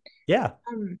 question. yeah.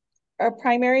 Are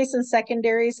primaries and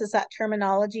secondaries, is that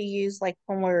terminology used like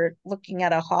when we're looking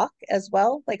at a hawk as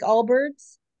well, like all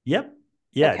birds? Yep.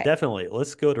 Yeah, Okay. definitely.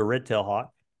 Let's go to red-tailed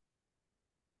hawk.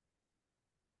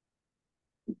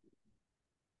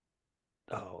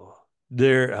 Oh,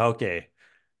 there. Okay.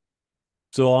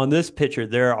 So on this picture,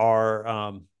 there are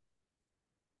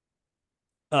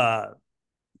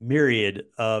myriad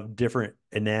of different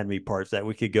anatomy parts that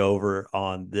we could go over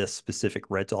on this specific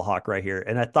red-tailed hawk right here.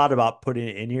 And I thought about putting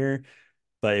it in here,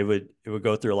 but it would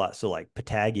go through a lot. So like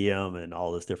patagium and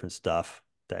all this different stuff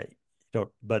that you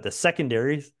don't. But the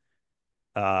secondaries,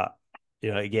 uh,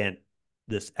 again,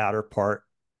 this outer part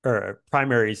or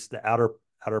primaries, the outer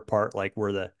part, like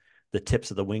where the tips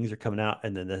of the wings are coming out,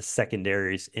 and then the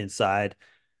secondaries inside.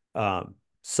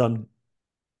 Some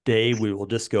day we will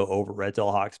just go over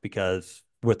red-tailed hawks because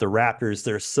with the raptors,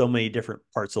 there's so many different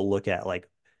parts to look at, like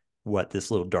what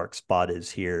this little dark spot is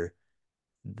here,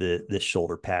 this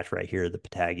shoulder patch right here, the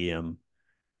patagium,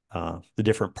 the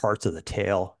different parts of the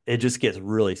tail. It just gets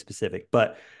really specific.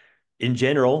 But in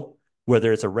general,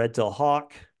 whether it's a red-tailed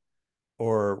hawk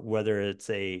or whether it's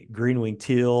a green-winged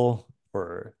teal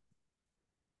or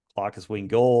glaucous winged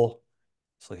gull,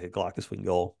 it's like a glaucous winged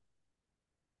gull.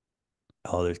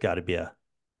 Oh, there's got to be a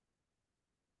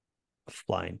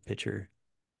flying picture.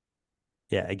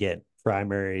 Yeah, again,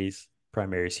 primaries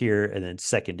here, and then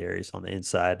secondaries on the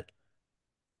inside.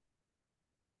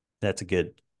 That's a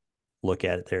good look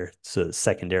at it there. So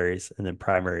secondaries and then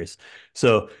primaries.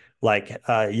 So like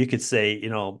you could say,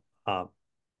 a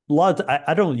lot of,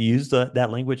 I don't use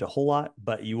that language a whole lot,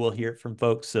 but you will hear it from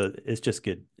folks. So it's just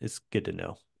good. It's good to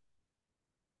know.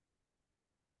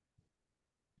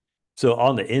 So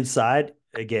on the inside,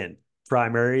 again,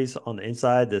 primaries on the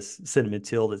inside, this cinnamon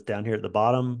teal that's down here at the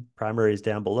bottom, primaries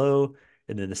down below,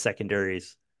 and then the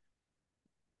secondaries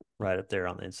right up there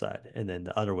on the inside, and then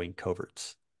the underwing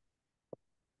coverts.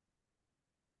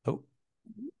 Oh,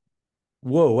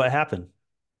 whoa, what happened?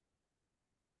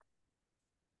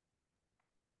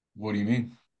 What do you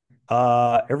mean?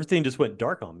 Everything just went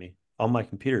dark on me on my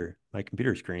computer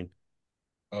screen.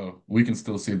 Oh, we can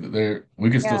still see that there. We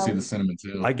can still Yeah. see the cinnamon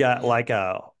I teal. got like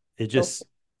it just,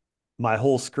 my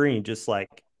whole screen just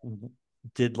like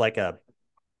did like a,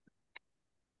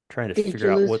 trying to Did figure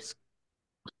you out lose what's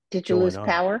did you going lose on.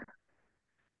 power?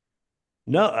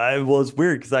 No, it was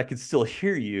weird because I could still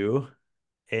hear you,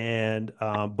 and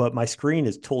but my screen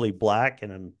is totally black,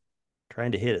 and I'm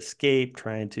trying to hit escape,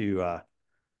 trying to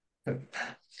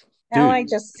Now I dude,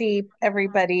 just see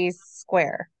everybody's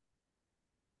square.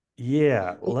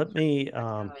 yeah, let me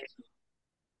I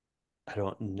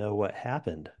don't know what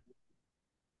happened.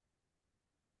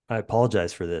 I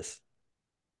apologize for this.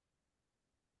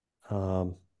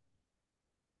 Um,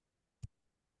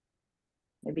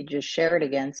 Maybe just share it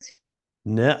again.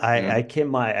 no, Yeah. I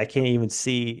can't even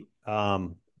see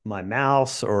my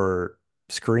mouse or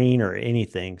screen or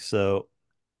anything. So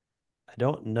I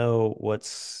don't know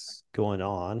what's going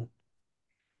on.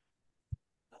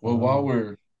 Well, while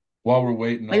we're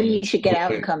waiting Maybe on you should get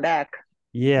out and hopefully, come back.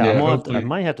 Yeah, yeah, I hopefully,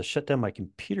 might have to shut down my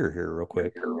computer here real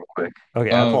quick.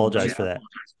 Okay, I um, apologize for that.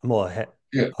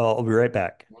 yeah, I'll be right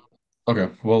back. okay.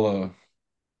 Well,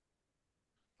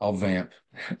 I'll vamp.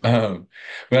 Um,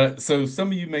 but so some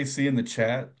of you may see in the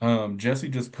chat, Jesse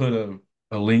just put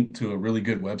a link to a really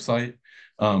good website,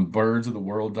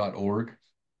 birdsoftheworld.org.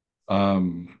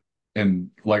 Um, and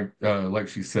like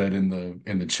she said in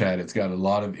the chat, it's got a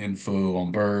lot of info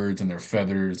on birds and their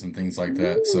feathers and things like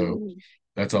that. So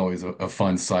that's always a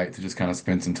fun site to just kind of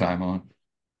spend some time on.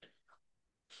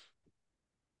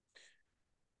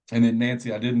 And then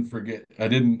Nancy, I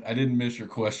didn't miss your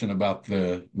question about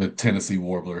the Tennessee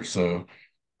warbler. So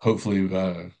hopefully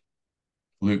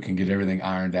Luke can get everything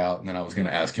ironed out. And then I was going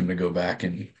to ask him to go back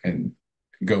and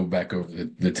go back over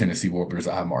the Tennessee warbler's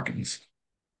eye markings.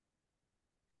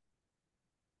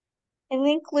 I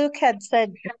think Luke had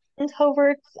said wing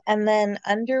coverts and then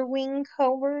underwing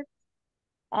coverts.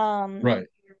 Right.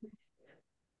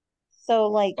 So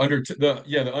like The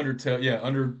undertail, yeah,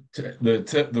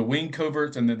 the wing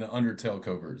coverts and then the undertail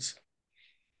coverts.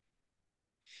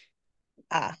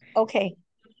 okay,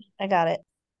 I got it.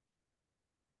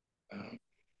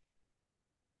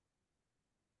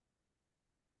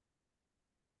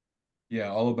 Yeah,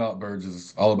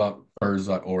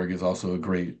 allaboutbirds.org is also a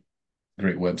great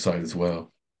website as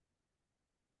well.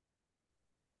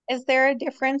 Is there a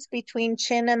difference between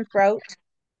chin and throat,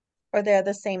 or they're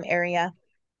the same area?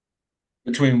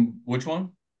 Between which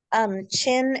one?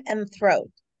 Chin and throat.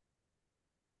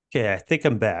 Okay, I think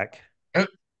I'm back. Oh,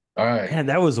 all right. Man,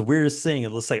 that was the weirdest thing.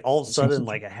 It looks like all of a sudden,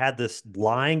 like I had this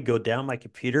line go down my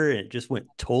computer and it just went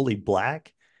totally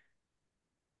black.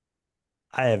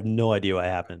 I have no idea what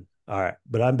happened. All right,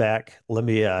 but I'm back. Let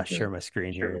me share my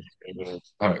screen here.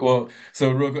 All right. Well,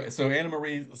 so real quick, so Anna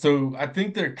Marie, so I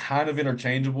think they're kind of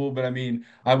interchangeable, but I mean,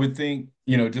 I would think,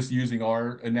 just using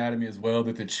our anatomy as well,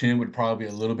 that the chin would probably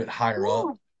be a little bit higher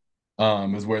up,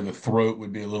 is where the throat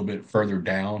would be a little bit further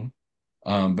down.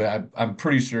 But I'm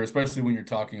pretty sure, especially when you're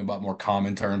talking about more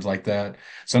common terms like that,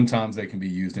 sometimes they can be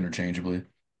used interchangeably.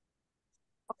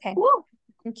 Okay,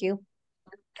 thank you.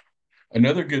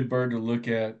 Another good bird to look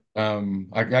at, I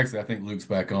think Luke's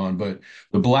back on, but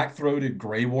the black-throated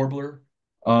gray warbler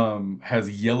has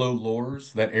yellow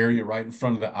lores, that area right in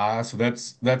front of the eye. So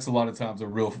that's a lot of times a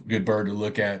real good bird to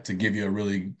look at to give you a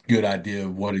really good idea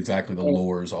of what exactly the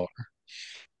lores are.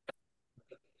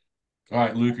 All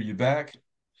right, Luke, are you back?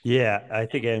 Yeah, I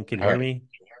think Em can All hear right. me.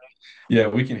 Yeah,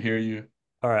 we can hear you.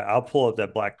 All right, I'll pull up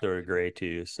that black-throated gray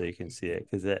too, so you can see it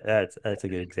because that's a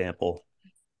good example.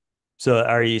 So,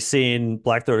 are you seeing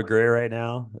black-throated gray right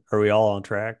now? Are we all on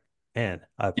track? Man,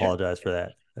 I Yeah, apologize for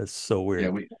that. That's so yeah,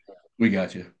 weird. we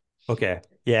got you. Okay.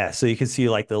 Yeah, so you can see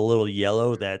like the little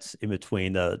yellow that's in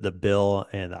between the bill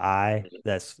and the eye.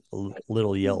 That's a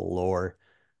little yellow lore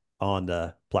on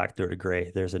the black-throated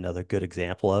gray. There's another good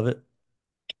example of it.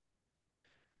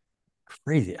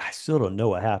 Crazy. I still don't know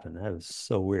what happened. That was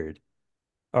so weird.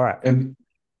 All right.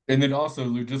 And then also,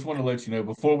 Luke, just want to let you know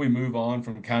before we move on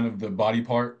from kind of the body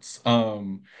parts,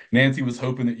 Nancy was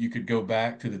hoping that you could go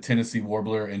back to the Tennessee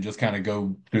Warbler and just kind of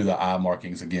go through the eye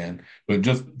markings again, but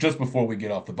just before we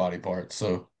get off the body parts.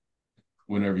 So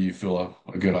whenever you feel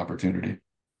a good opportunity.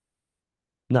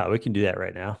 No, we can do that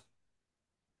right now.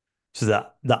 So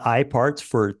the eye parts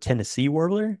for Tennessee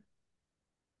Warbler?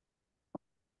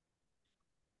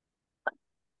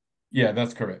 Yeah,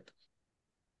 that's correct.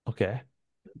 Okay.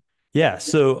 Yeah,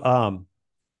 so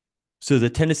the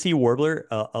Tennessee Warbler,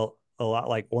 a lot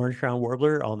like Orange Crown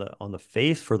Warbler on the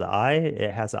face for the eye,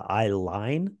 it has an eye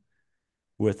line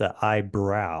with an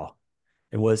eyebrow.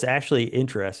 And what's actually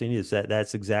interesting is that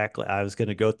that's exactly I was going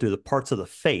to go through the parts of the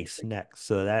face next.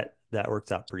 So that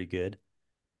works out pretty good.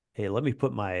 Hey, let me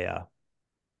put my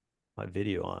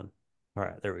video on. All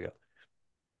right, there we go.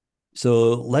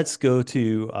 So let's go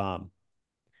to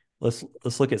let's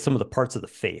look at some of the parts of the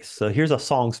face. So here's a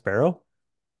song sparrow,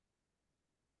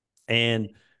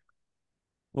 and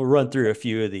we'll run through a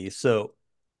few of these. So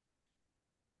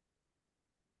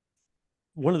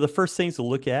one of the first things to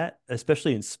look at,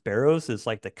 especially in sparrows, is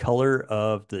like the color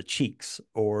of the cheeks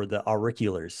or the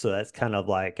auriculars. So that's kind of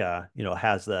like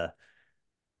has the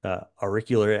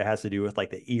auricular. It has to do with like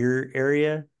the ear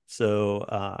area. So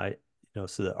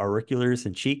so the auriculars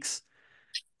and cheeks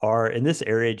are in this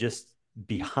area just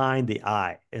behind the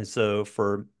eye. And so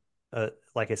for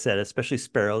like I said, especially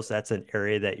sparrows, that's an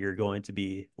area that you're going to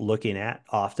be looking at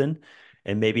often,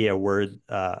 and maybe a word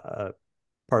part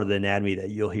of the anatomy that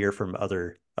you'll hear from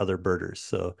other birders.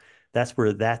 So that's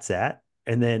where that's at.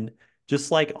 And then just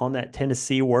like on that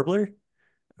Tennessee warbler,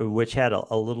 which had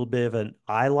a little bit of an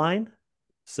eye line.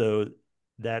 So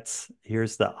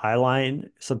here's the eye line.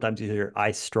 Sometimes you hear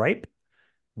eye stripe,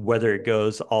 whether it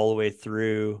goes all the way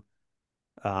through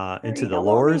into the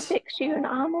lores. Fix you an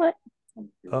omelet.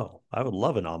 Oh, I would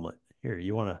love an omelet. Here,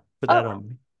 you want to put Oh. that on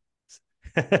me?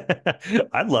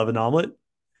 I'd love an omelet.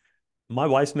 My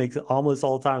wife makes omelets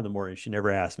all the time in the morning. She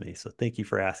never asked me, so thank you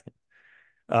for asking.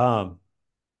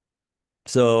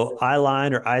 So eye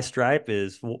line or eye stripe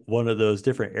is one of those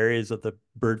different areas of the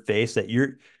bird face that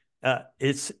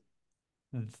it's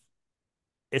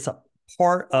a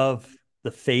part of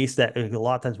the face that a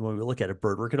lot of times when we look at a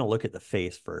bird, we're going to look at the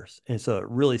face first. And so it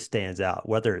really stands out,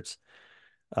 whether it's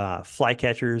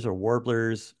flycatchers or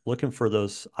warblers, looking for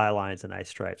those eye lines and eye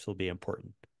stripes will be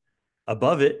important.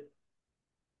 Above it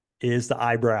is the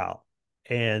eyebrow.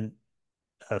 And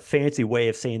a fancy way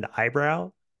of saying the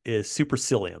eyebrow is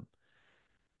supercilium.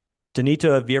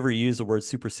 Danito, have you ever used the word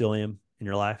supercilium in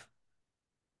your life?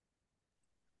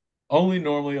 Only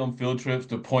normally on field trips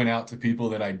to point out to people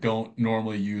that I don't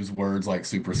normally use words like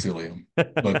supercilium,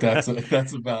 but that's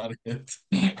about it.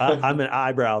 I'm an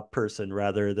eyebrow person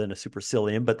rather than a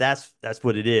supercilium, but that's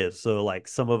what it is. So like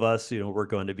some of us, we're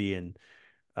going to be in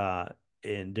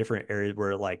in different areas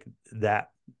where like that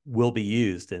will be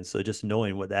used. And so just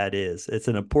knowing what that is, it's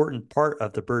an important part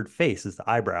of the bird face is the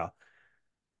eyebrow.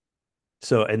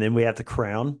 So, and then we have the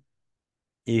crown.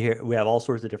 We have all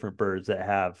sorts of different birds that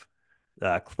have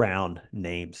crown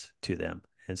names to them.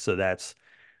 And so that's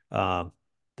the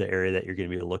area that you're going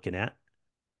to be looking at.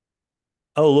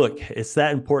 Oh, look, it's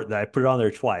that important that I put it on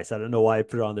there twice. I don't know why I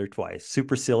put it on there twice.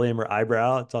 Supercilium or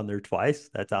eyebrow, it's on there twice.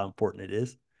 That's how important it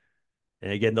is.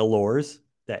 And again, the lores,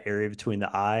 that area between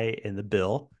the eye and the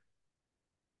bill.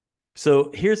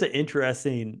 So here's an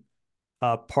interesting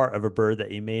part of a bird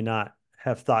that you may not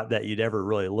have thought that you'd ever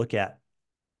really look at.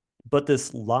 But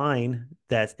this line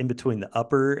that's in between the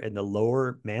upper and the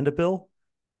lower mandible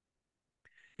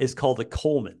is called the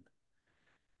culmen.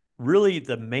 Really,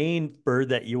 the main bird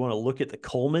that you want to look at the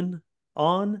culmen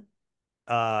on,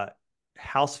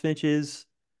 house finches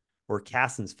or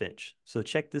Cassin's finch. So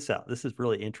check this out. This is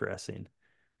really interesting.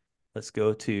 Let's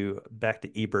go back to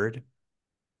eBird.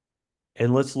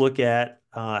 And let's look at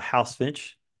house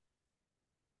finch.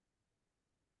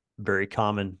 Very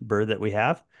common bird that we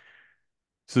have.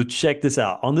 So check this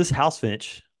out. On this house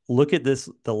finch, look at this,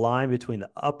 the line between the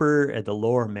upper and the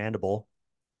lower mandible.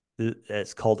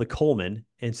 It's called the culmen.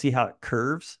 And see how it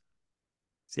curves?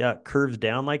 See how it curves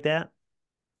down like that?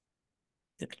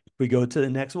 We go to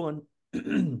the next one.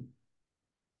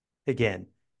 Again,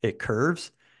 it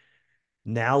curves.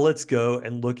 Now let's go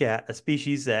and look at a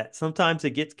species that sometimes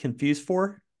it gets confused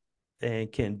for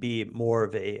and can be more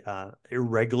of a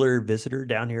irregular visitor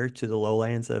down here to the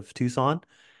lowlands of Tucson.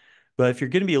 But if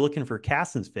you're going to be looking for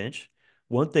Cassin's finch,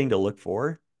 one thing to look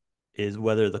for is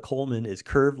whether the culmen is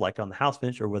curved like on the house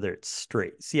finch or whether it's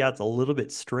straight. See how it's a little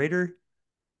bit straighter?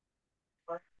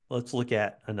 Let's look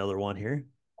at another one here.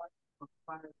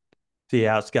 See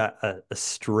how it's got a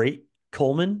straight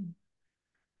culmen?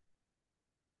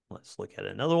 Let's look at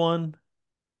another one.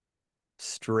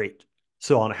 Straight.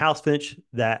 So on a house finch,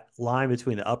 that line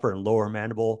between the upper and lower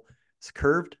mandible is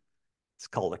curved. It's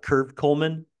called a curved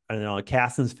culmen. And then on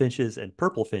Cassin's finches and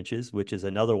purple finches, which is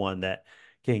another one that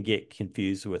can get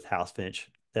confused with house finch,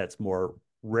 that's more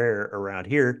rare around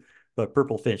here. But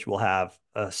purple finch will have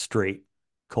a straight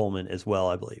culmen as well,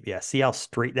 I believe. Yeah, see how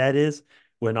straight that is?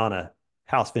 When on a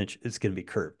house finch, it's going to be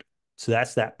curved. So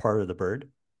that's that part of the bird.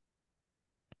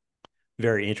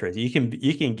 Very interesting.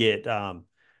 You can get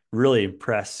really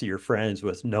impress your friends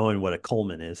with knowing what a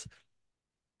culmen is.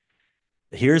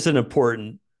 Here's an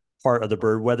important part of the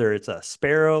bird, whether it's a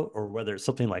sparrow or whether it's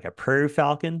something like a prairie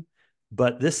falcon.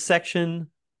 But this section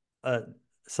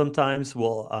sometimes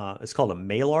will, it's called a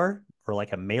malar or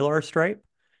like a malar stripe.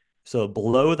 So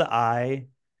below the eye,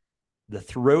 the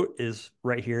throat is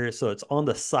right here. So it's on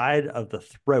the side of the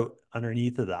throat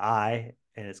underneath of the eye,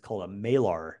 and it's called a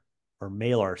malar or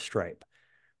malar stripe.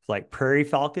 It's like prairie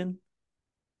falcon.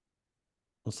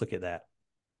 Let's look at that.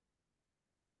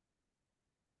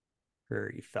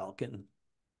 Prairie falcon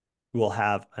will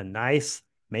have a nice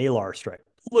malar stripe.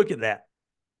 Look at that.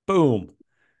 Boom.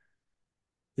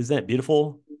 Isn't that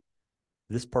beautiful?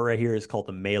 This part right here is called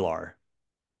the malar.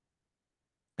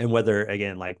 And whether,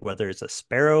 again, like whether it's a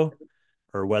sparrow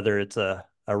or whether it's a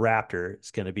raptor,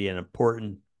 it's going to be an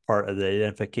important part of the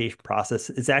identification process.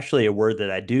 It's actually a word that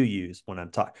I do use when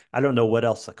I'm talking. I don't know what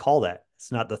else to call that.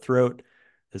 It's not the throat.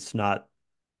 It's not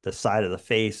the side of the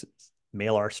face. It's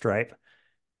malar stripe.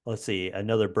 Let's see.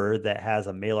 Another bird that has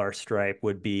a malar stripe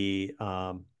would be,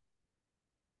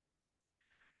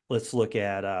 let's look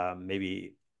at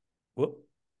maybe,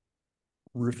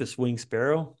 rufous winged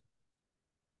sparrow.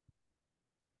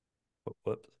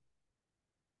 Whoops.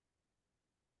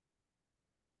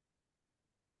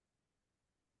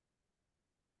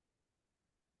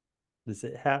 Does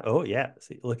it have, oh yeah,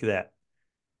 see, look at that.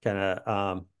 Kind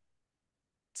of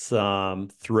some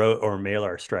throat or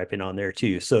malar striping on there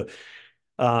too. So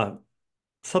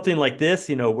something like this,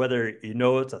 whether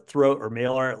it's a throat or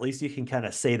malar, at least you can kind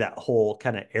of say that whole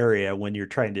kind of area when you're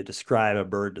trying to describe a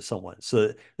bird to someone. So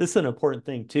this is an important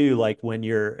thing too, like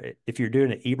if you're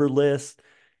doing an eBird list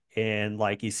and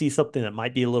like you see something that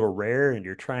might be a little rare and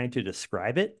you're trying to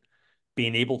describe it,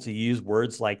 being able to use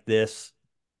words like this,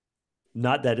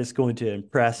 not that it's going to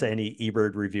impress any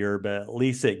eBird reviewer, but at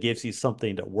least it gives you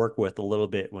something to work with a little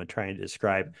bit when trying to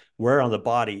describe where on the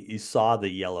body you saw the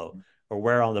yellow or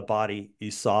where on the body you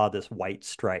saw this white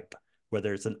stripe,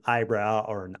 whether it's an eyebrow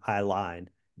or an eye line,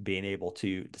 being able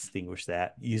to distinguish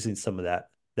that using some of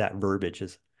that verbiage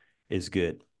is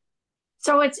good.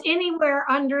 So it's anywhere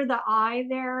under the eye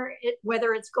there,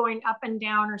 whether it's going up and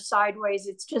down or sideways,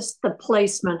 it's just the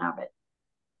placement of it.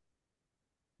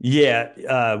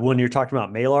 Yeah, when you're talking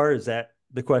about malar, is that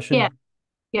the question?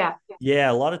 Yeah.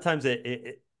 Yeah, a lot of times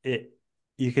it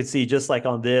you can see just like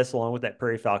on this, along with that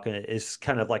prairie falcon, it's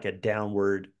kind of like a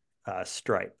downward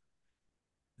stripe.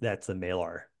 That's the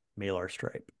malar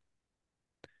stripe.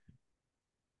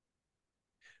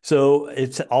 So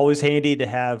it's always handy to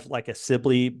have like a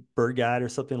Sibley bird guide or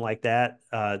something like that.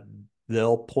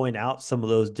 They'll point out some of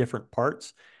those different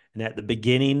parts. And at the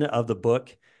beginning of the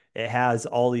book, it has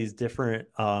all these different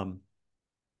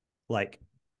like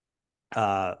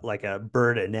a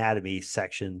bird anatomy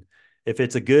section. If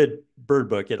it's a good bird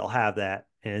book, it'll have that.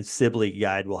 And Sibley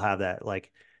guide will have that,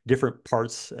 like different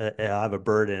parts. I'll have a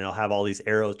bird and it'll have all these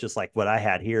arrows, just like what I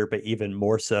had here, but even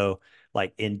more so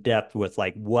like in depth with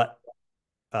like what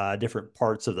different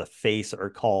parts of the face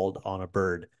are called on a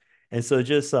bird. And so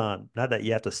just not that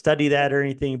you have to study that or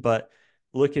anything, but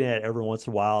looking at it every once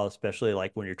in a while, especially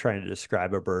like when you're trying to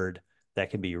describe a bird, that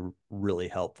can be really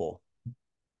helpful.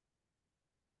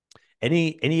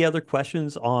 Any other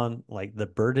questions on like the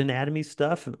bird anatomy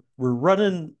stuff? We're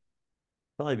running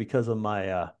probably because of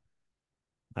my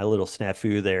my little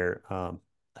snafu there. I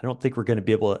don't think we're going to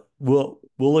be able to. We'll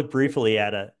look briefly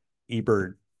at a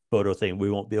eBird photo thing.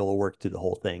 We won't be able to work through the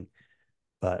whole thing.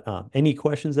 But any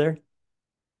questions there?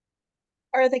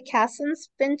 Are the Cassin's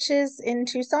finches in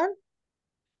Tucson?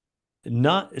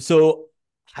 Not so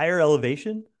higher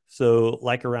elevation. So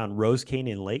like around Rose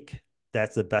Canyon Lake,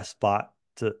 that's the best spot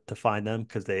to find them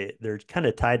because they're kind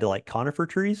of tied to like conifer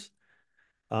trees.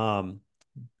 And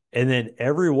then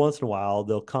every once in a while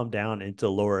they'll come down into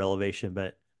lower elevation,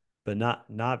 but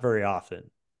not very often.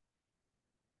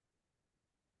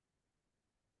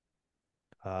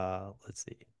 Let's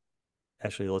see.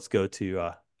 Actually, let's go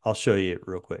to I'll show you it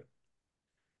real quick.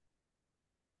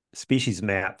 Species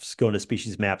maps. Going to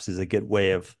species maps is a good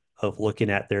way of looking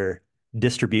at their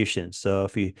distribution. So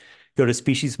if you go to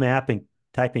species map and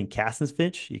type in Cassin's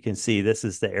finch, you can see this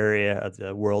is the area of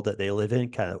the world that they live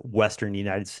in, kind of Western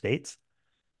United States.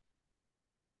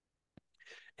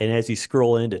 And as you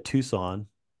scroll into Tucson,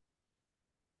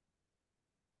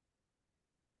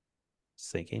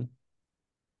 sinking,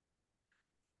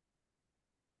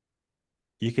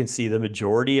 you can see the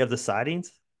majority of the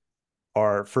sightings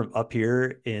are from up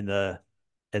here in the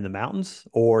mountains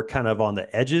or kind of on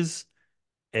the edges,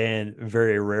 and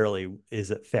very rarely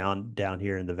is it found down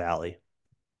here in the valley.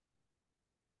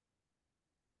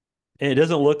 And it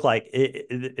doesn't look like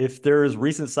if there's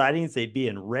recent sightings, they'd be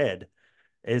in red.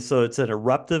 And so it's an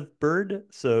eruptive bird.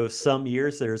 So some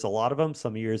years there's a lot of them,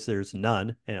 some years there's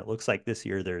none. And it looks like this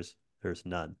year there's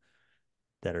none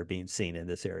that are being seen in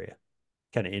this area.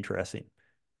 Kind of interesting.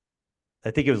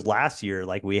 I think it was last year,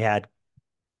 like we had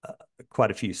quite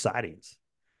a few sightings.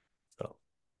 So,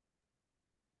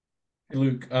 Hey,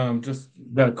 Luke, just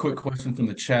got a quick question from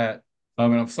the chat.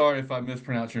 And I'm sorry if I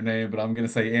mispronounce your name, but I'm going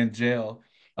to say Angel.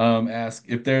 Ask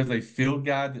if there's a field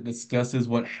guide that discusses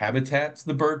what habitats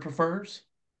the bird prefers.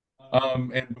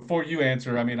 And before you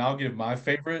answer, I mean, I'll give my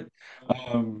favorite.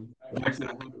 Like I said,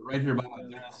 I have it right here by my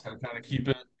desk. I kind of keep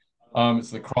it.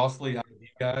 It's the Crossley ID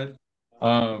guide.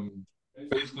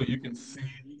 Basically, you can see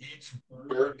each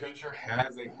bird picture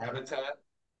has a habitat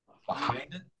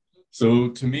behind it. So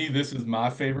to me, this is my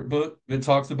favorite book that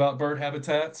talks about bird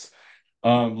habitats.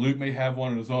 Luke may have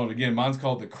one of his own. Again, mine's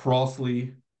called the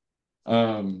Crossley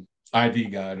ID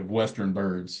Guide of Western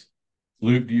Birds.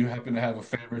 Luke, do you happen to have a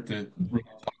favorite that really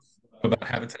talks about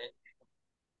habitat?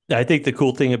 I think the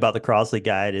cool thing about the Crossley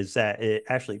guide is that it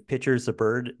actually pictures the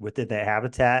bird within the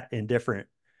habitat in different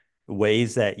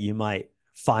ways that you might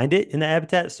find it in the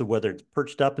habitat. So whether it's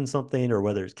perched up in something or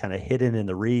whether it's kind of hidden in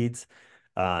the reeds,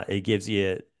 it gives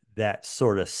you that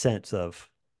sort of sense of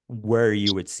where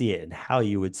you would see it and how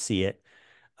you would see it.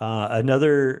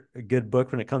 Another good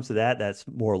book when it comes to that's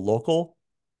more local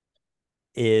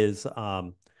is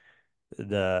I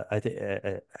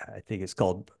think it's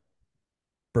called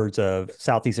Birds of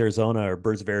Southeast Arizona or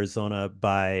Birds of Arizona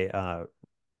by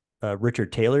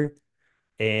Richard Taylor.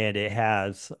 And it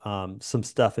has some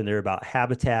stuff in there about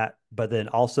habitat, but then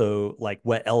also like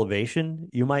what elevation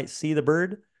you might see the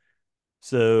bird.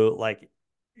 So like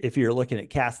if you're looking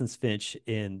at Cassin's finch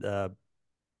in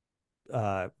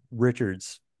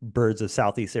Richard's Birds of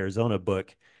Southeast Arizona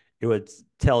book, it would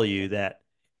tell you that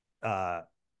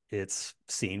it's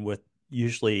seen with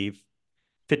usually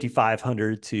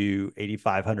 5,500 to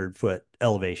 8,500 foot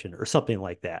elevation or something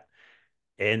like that.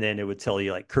 And then it would tell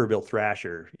you like Kerrville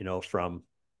thrasher, from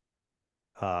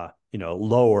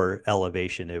lower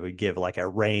elevation. It would give like a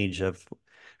range of,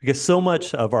 because so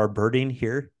much of our birding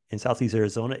here in Southeast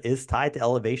Arizona is tied to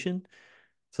elevation.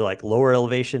 So like lower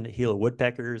elevation, Gila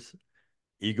woodpeckers,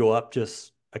 you go up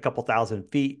just a couple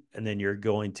thousand feet, and then you're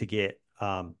going to get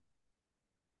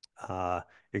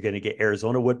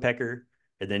Arizona woodpecker.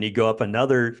 And then you go up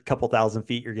another couple thousand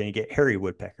feet, you're going to get hairy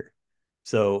woodpecker.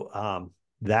 So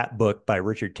that book by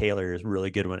Richard Taylor is really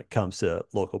good when it comes to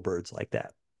local birds like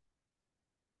that.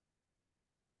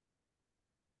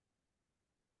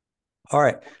 All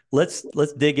right, let's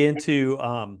dig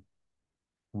into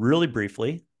really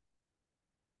briefly.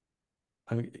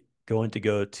 I'm going to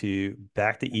go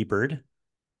back to eBird.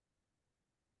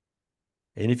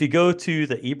 And if you go to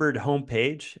the eBird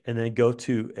homepage and then go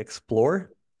to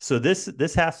Explore, so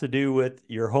this has to do with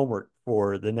your homework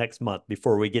for the next month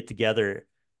before we get together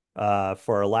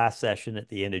for our last session at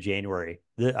the end of January.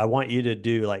 I want you to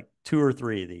do like 2 or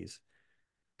 3 of these.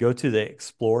 Go to the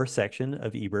Explore section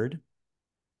of eBird.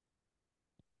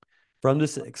 From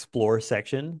this Explore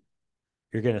section,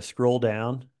 you're going to scroll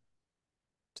down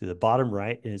to the bottom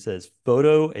right, and it says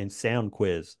Photo and Sound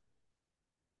Quiz.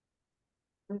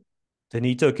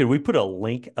 Danito, could we put a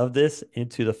link of this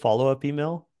into the follow-up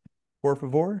email, por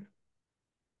favor?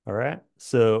 All right.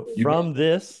 So from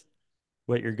this,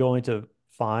 what you're going to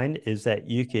find is that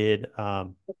you could, I've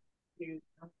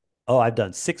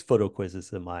done 6 photo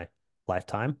quizzes in my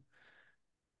lifetime.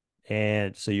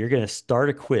 And so you're going to start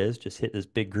a quiz, just hit this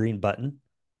big green button.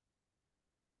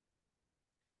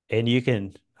 And you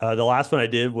can, the last one I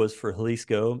did was for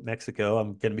Jalisco, Mexico.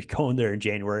 I'm going to be going there in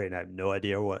January, and I have no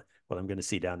idea what I'm going to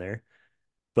see down there.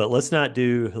 But let's not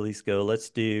do Jalisco. Let's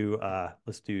do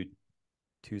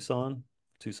Tucson.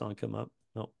 Tucson come up.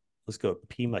 No, let's go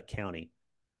Pima County.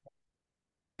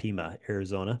 Pima,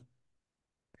 Arizona.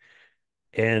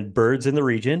 And birds in the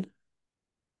region.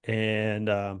 And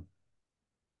I'm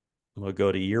going to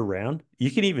go to year round. You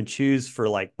can even choose for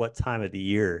like what time of the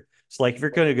year. So like if you're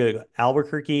going to go to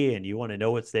Albuquerque and you want to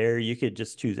know what's there, you could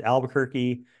just choose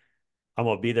Albuquerque. I'm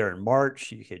going to be there in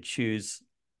March. You could choose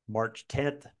March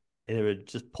 10th. And it would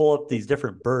just pull up these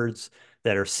different birds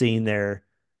that are seen there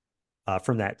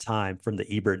from that time from the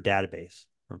eBird database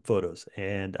from photos,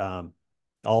 and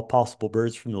all possible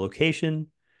birds from the location.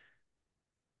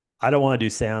 I don't want to do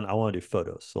sound. I want to do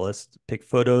photos. So let's pick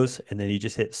photos, and then you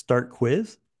just hit Start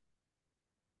Quiz.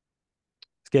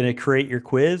 It's going to create your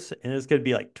quiz, and it's going to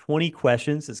be like 20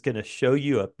 questions. It's going to show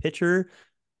you a picture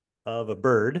of a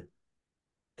bird,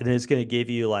 and then it's going to give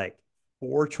you like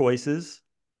 4 choices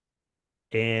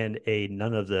and a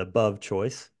none of the above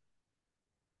choice.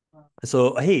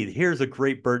 So, hey, here's a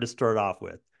great bird to start off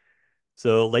with.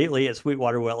 So lately at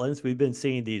Sweetwater Wetlands, we've been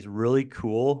seeing these really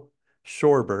cool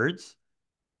shorebirds.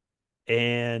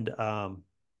 And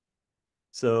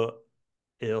so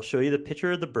it'll show you the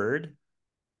picture of the bird.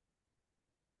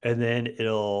 And then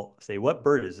it'll say, what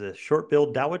bird is this?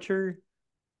 Short-billed dowitcher,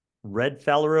 red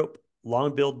phalarope,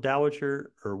 long-billed dowitcher,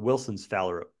 or Wilson's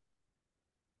phalarope?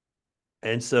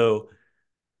 And so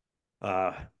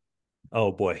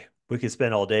oh boy, we could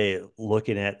spend all day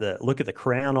looking at the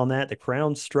crown on that, the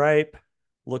crown stripe.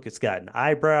 Look, it's got an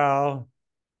eyebrow.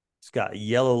 It's got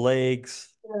yellow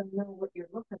legs. I don't know what you're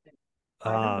looking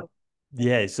at.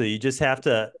 Yeah, so you just have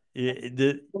to,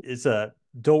 it's a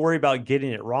don't worry about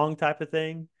getting it wrong type of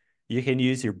thing. You can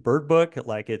use your bird book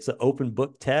like it's an open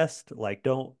book test. Like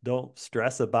don't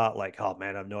stress about like, oh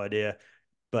man, I have no idea.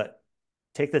 But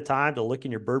take the time to look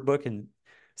in your bird book, and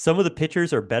some of the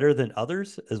pictures are better than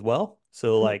others as well.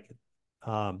 So like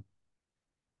I'll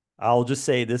just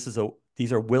say these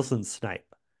are Wilson snipe.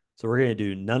 So we're going to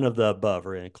do none of the above.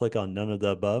 We're going to click on none of the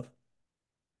above.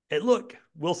 And look,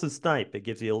 Wilson snipe. It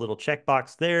gives you a little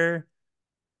checkbox there.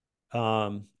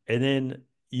 And then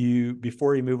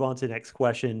before you move on to the next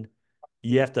question,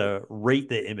 you have to rate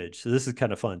the image. So this is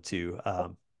kind of fun too.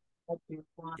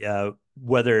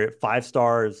 Whether 5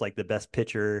 stars like the best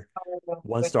picture,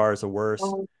 1 star is the worst.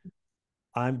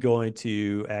 I'm going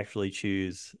to actually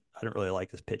choose, I don't really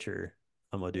like this picture.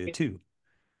 I'm going to do 2.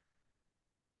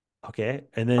 Okay.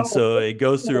 And then so it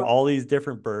goes through all these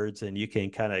different birds, and you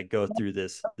can kind of go through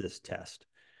this test.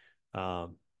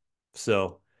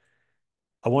 So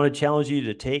I want to challenge you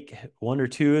to take 1 or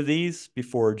 2 of these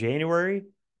before January.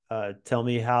 Tell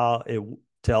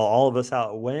all of us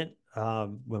how it went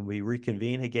when we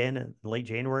reconvene again in late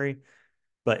January.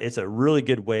 But it's a really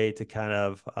good way to kind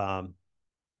of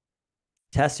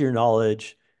test your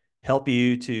knowledge, help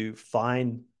you to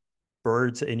find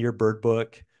birds in your bird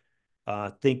book,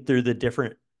 think through the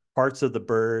different parts of the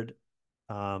bird,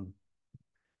 and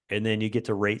then you get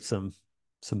to rate some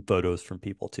photos from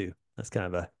people too. That's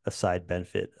kind of a side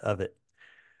benefit of it.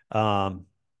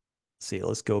 See,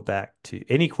 let's go back to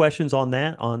any questions on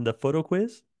that, on the photo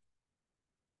quiz?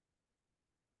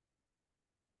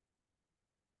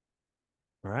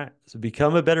 All right, so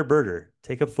become a better birder.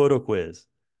 Take a photo quiz.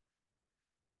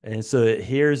 And so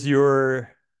here's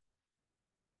your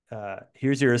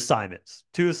assignments,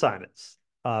 2 assignments.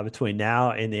 between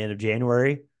now and the end of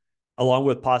January, along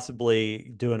with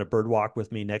possibly doing a bird walk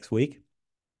with me next week.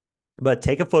 But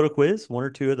take a photo quiz, 1 or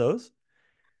 2 of those,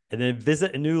 and then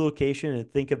visit a new location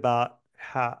and think about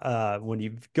how, when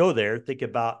you go there, think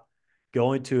about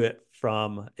going to it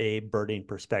from a birding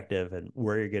perspective and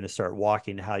where you're going to start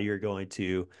walking, how you're going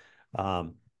to,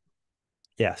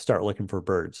 start looking for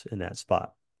birds in that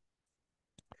spot.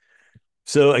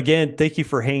 So again, thank you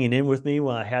for hanging in with me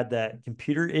when I had that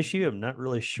computer issue. I'm not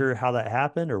really sure how that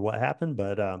happened or what happened,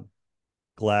 but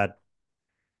glad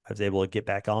I was able to get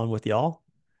back on with y'all.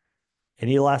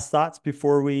 Any last thoughts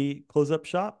before we close up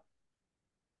shop?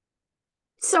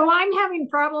 So I'm having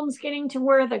problems getting to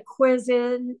where the quiz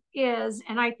is,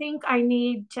 and I think I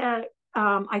need to,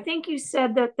 I think you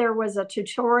said that there was a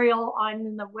tutorial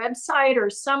on the website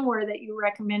or somewhere that you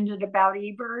recommended about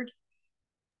eBird.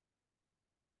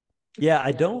 Yeah,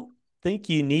 I don't think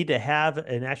you need to have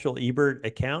an actual eBird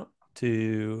account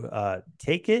to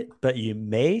take it, but you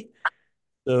may.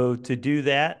 So to do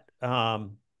that, let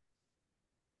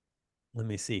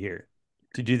me see here.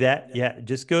 To do that,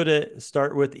 just go to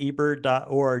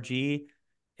startwithebird.org,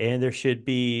 and there should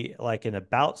be like an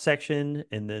about section,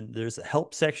 and then there's a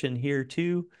help section here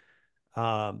too.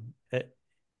 So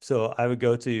I would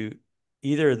go to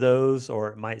either of those, or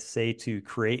it might say to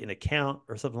create an account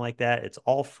or something like that. It's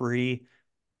all free.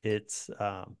 It's it's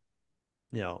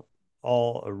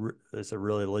a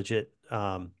really legit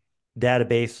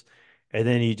database, and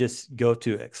then you just go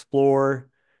to explore,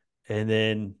 and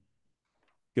then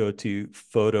go to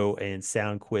photo and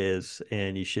sound quiz,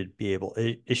 and you should be able.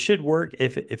 It should work.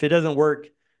 If it doesn't work,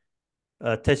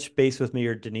 touch base with me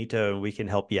or Danito, and we can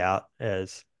help you out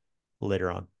as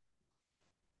later on.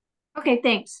 Okay,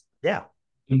 thanks. Yeah.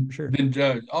 Sure.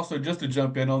 Then also just to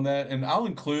jump in on that, and I'll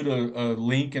include a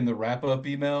link in the wrap-up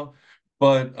email,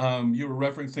 but you were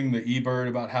referencing the eBird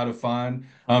about how to find.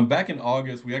 Back in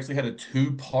August, we actually had a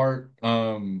 2-part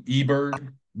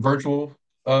eBird virtual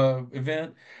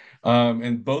event.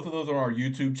 And both of those are on our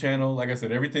YouTube channel. Like I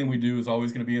said, everything we do is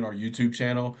always going to be in our YouTube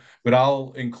channel, but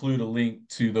I'll include a link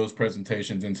to those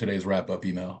presentations in today's wrap-up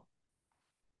email.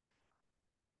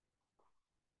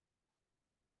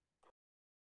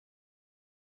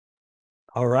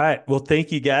 All right. Well,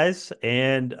 thank you guys.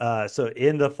 And so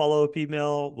in the follow-up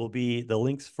email will be the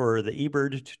links for the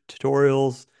eBird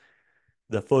tutorials,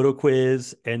 the photo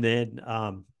quiz, and then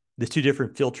the 2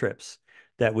 different field trips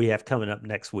that we have coming up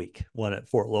next week, one at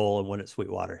Fort Lowell and one at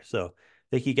Sweetwater. So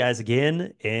thank you guys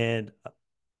again, and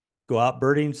go out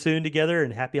birding soon together,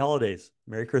 and happy holidays.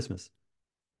 Merry Christmas.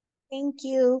 Thank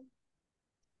you.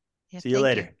 See you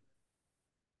later.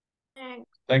 Thanks.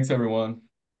 Thanks, everyone.